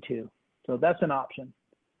if you need to. So that's an option.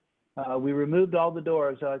 We removed all the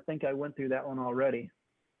doors. I think I went through that one already.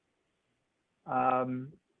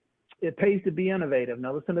 It pays to be innovative.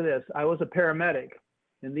 Now listen to this. I was a paramedic.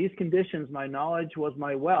 In these conditions, my knowledge was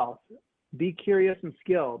my wealth. Be curious and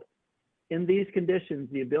skilled. In these conditions,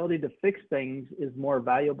 the ability to fix things is more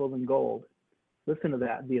valuable than gold. Listen to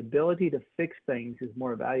that. The ability to fix things is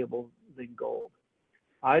more valuable than gold.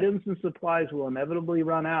 Items and supplies will inevitably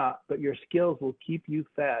run out, but your skills will keep you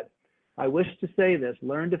fed. I wish to say this: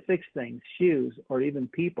 learn to fix things, shoes, or even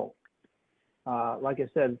people. Like I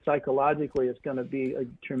said, psychologically, it's going to be a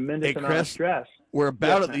tremendous amount of stress. We're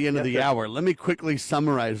about at the end of the sir. hour. Let me quickly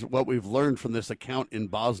summarize what we've learned from this account in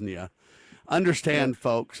Bosnia. Understand,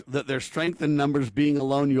 folks, that there's strength in numbers. Being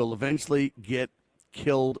alone, you'll eventually get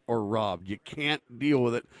killed or robbed. You can't deal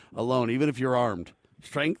with it alone, even if you're armed.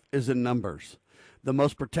 Strength is in numbers. The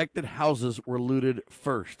most protected houses were looted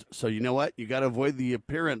first. So you know what? You got to avoid the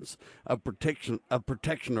appearance of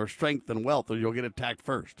protection or strength and wealth, or you'll get attacked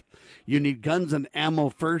first. You need guns and ammo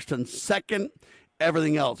first, and second,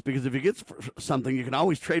 everything else. Because if you get something, you can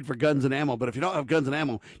always trade for guns and ammo. But if you don't have guns and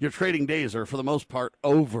ammo, your trading days are, for the most part,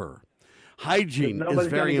 over. Hygiene is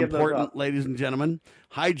very important, ladies and gentlemen.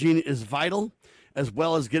 Hygiene is vital, as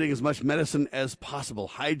well as getting as much medicine as possible.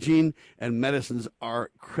 Hygiene and medicines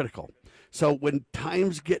are critical. So when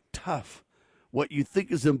times get tough, what you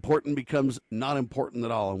think is important becomes not important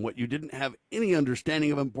at all. And what you didn't have any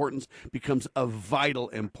understanding of importance becomes of vital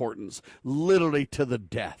importance, literally to the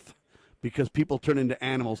death, because people turn into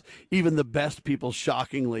animals. Even the best people,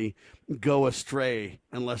 shockingly, go astray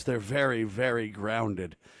unless they're very, very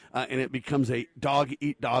grounded. And it becomes a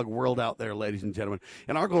dog-eat-dog world out there, ladies and gentlemen.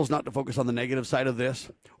 And our goal is not to focus on the negative side of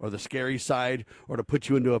this or the scary side or to put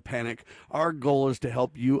you into a panic. Our goal is to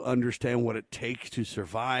help you understand what it takes to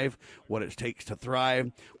survive, what it takes to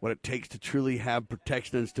thrive, what it takes to truly have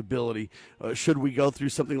protection and stability. Should we go through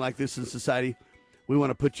something like this in society, we want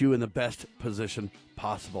to put you in the best position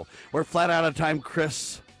possible. We're flat out of time,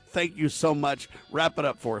 Chris. Thank you so much. Wrap it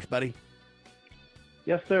up for us, buddy.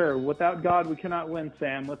 Yes, sir. Without God, we cannot win,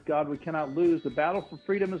 Sam. With God, we cannot lose. The battle for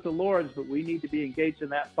freedom is the Lord's, but we need to be engaged in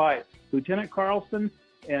that fight. Lieutenant Carlson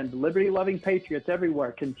and liberty-loving patriots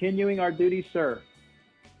everywhere, continuing our duty, sir.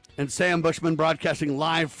 And Sam Bushman broadcasting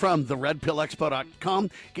live from the RedPillExpo.com.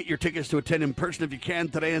 Get your tickets to attend in person if you can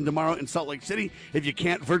today and tomorrow in Salt Lake City. If you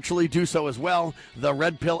can't, virtually do so as well. The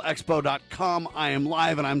RedPillExpo.com. I am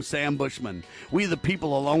live, and I'm Sam Bushman. We the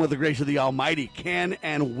people, along with the grace of the Almighty, can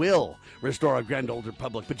and will restore our grand old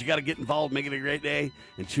republic. But you got to get involved, make it a great day,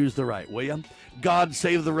 and choose the right, will you? God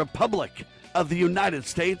save the Republic of the United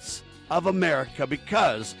States of America,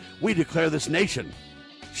 because we declare this nation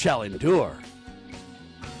shall endure.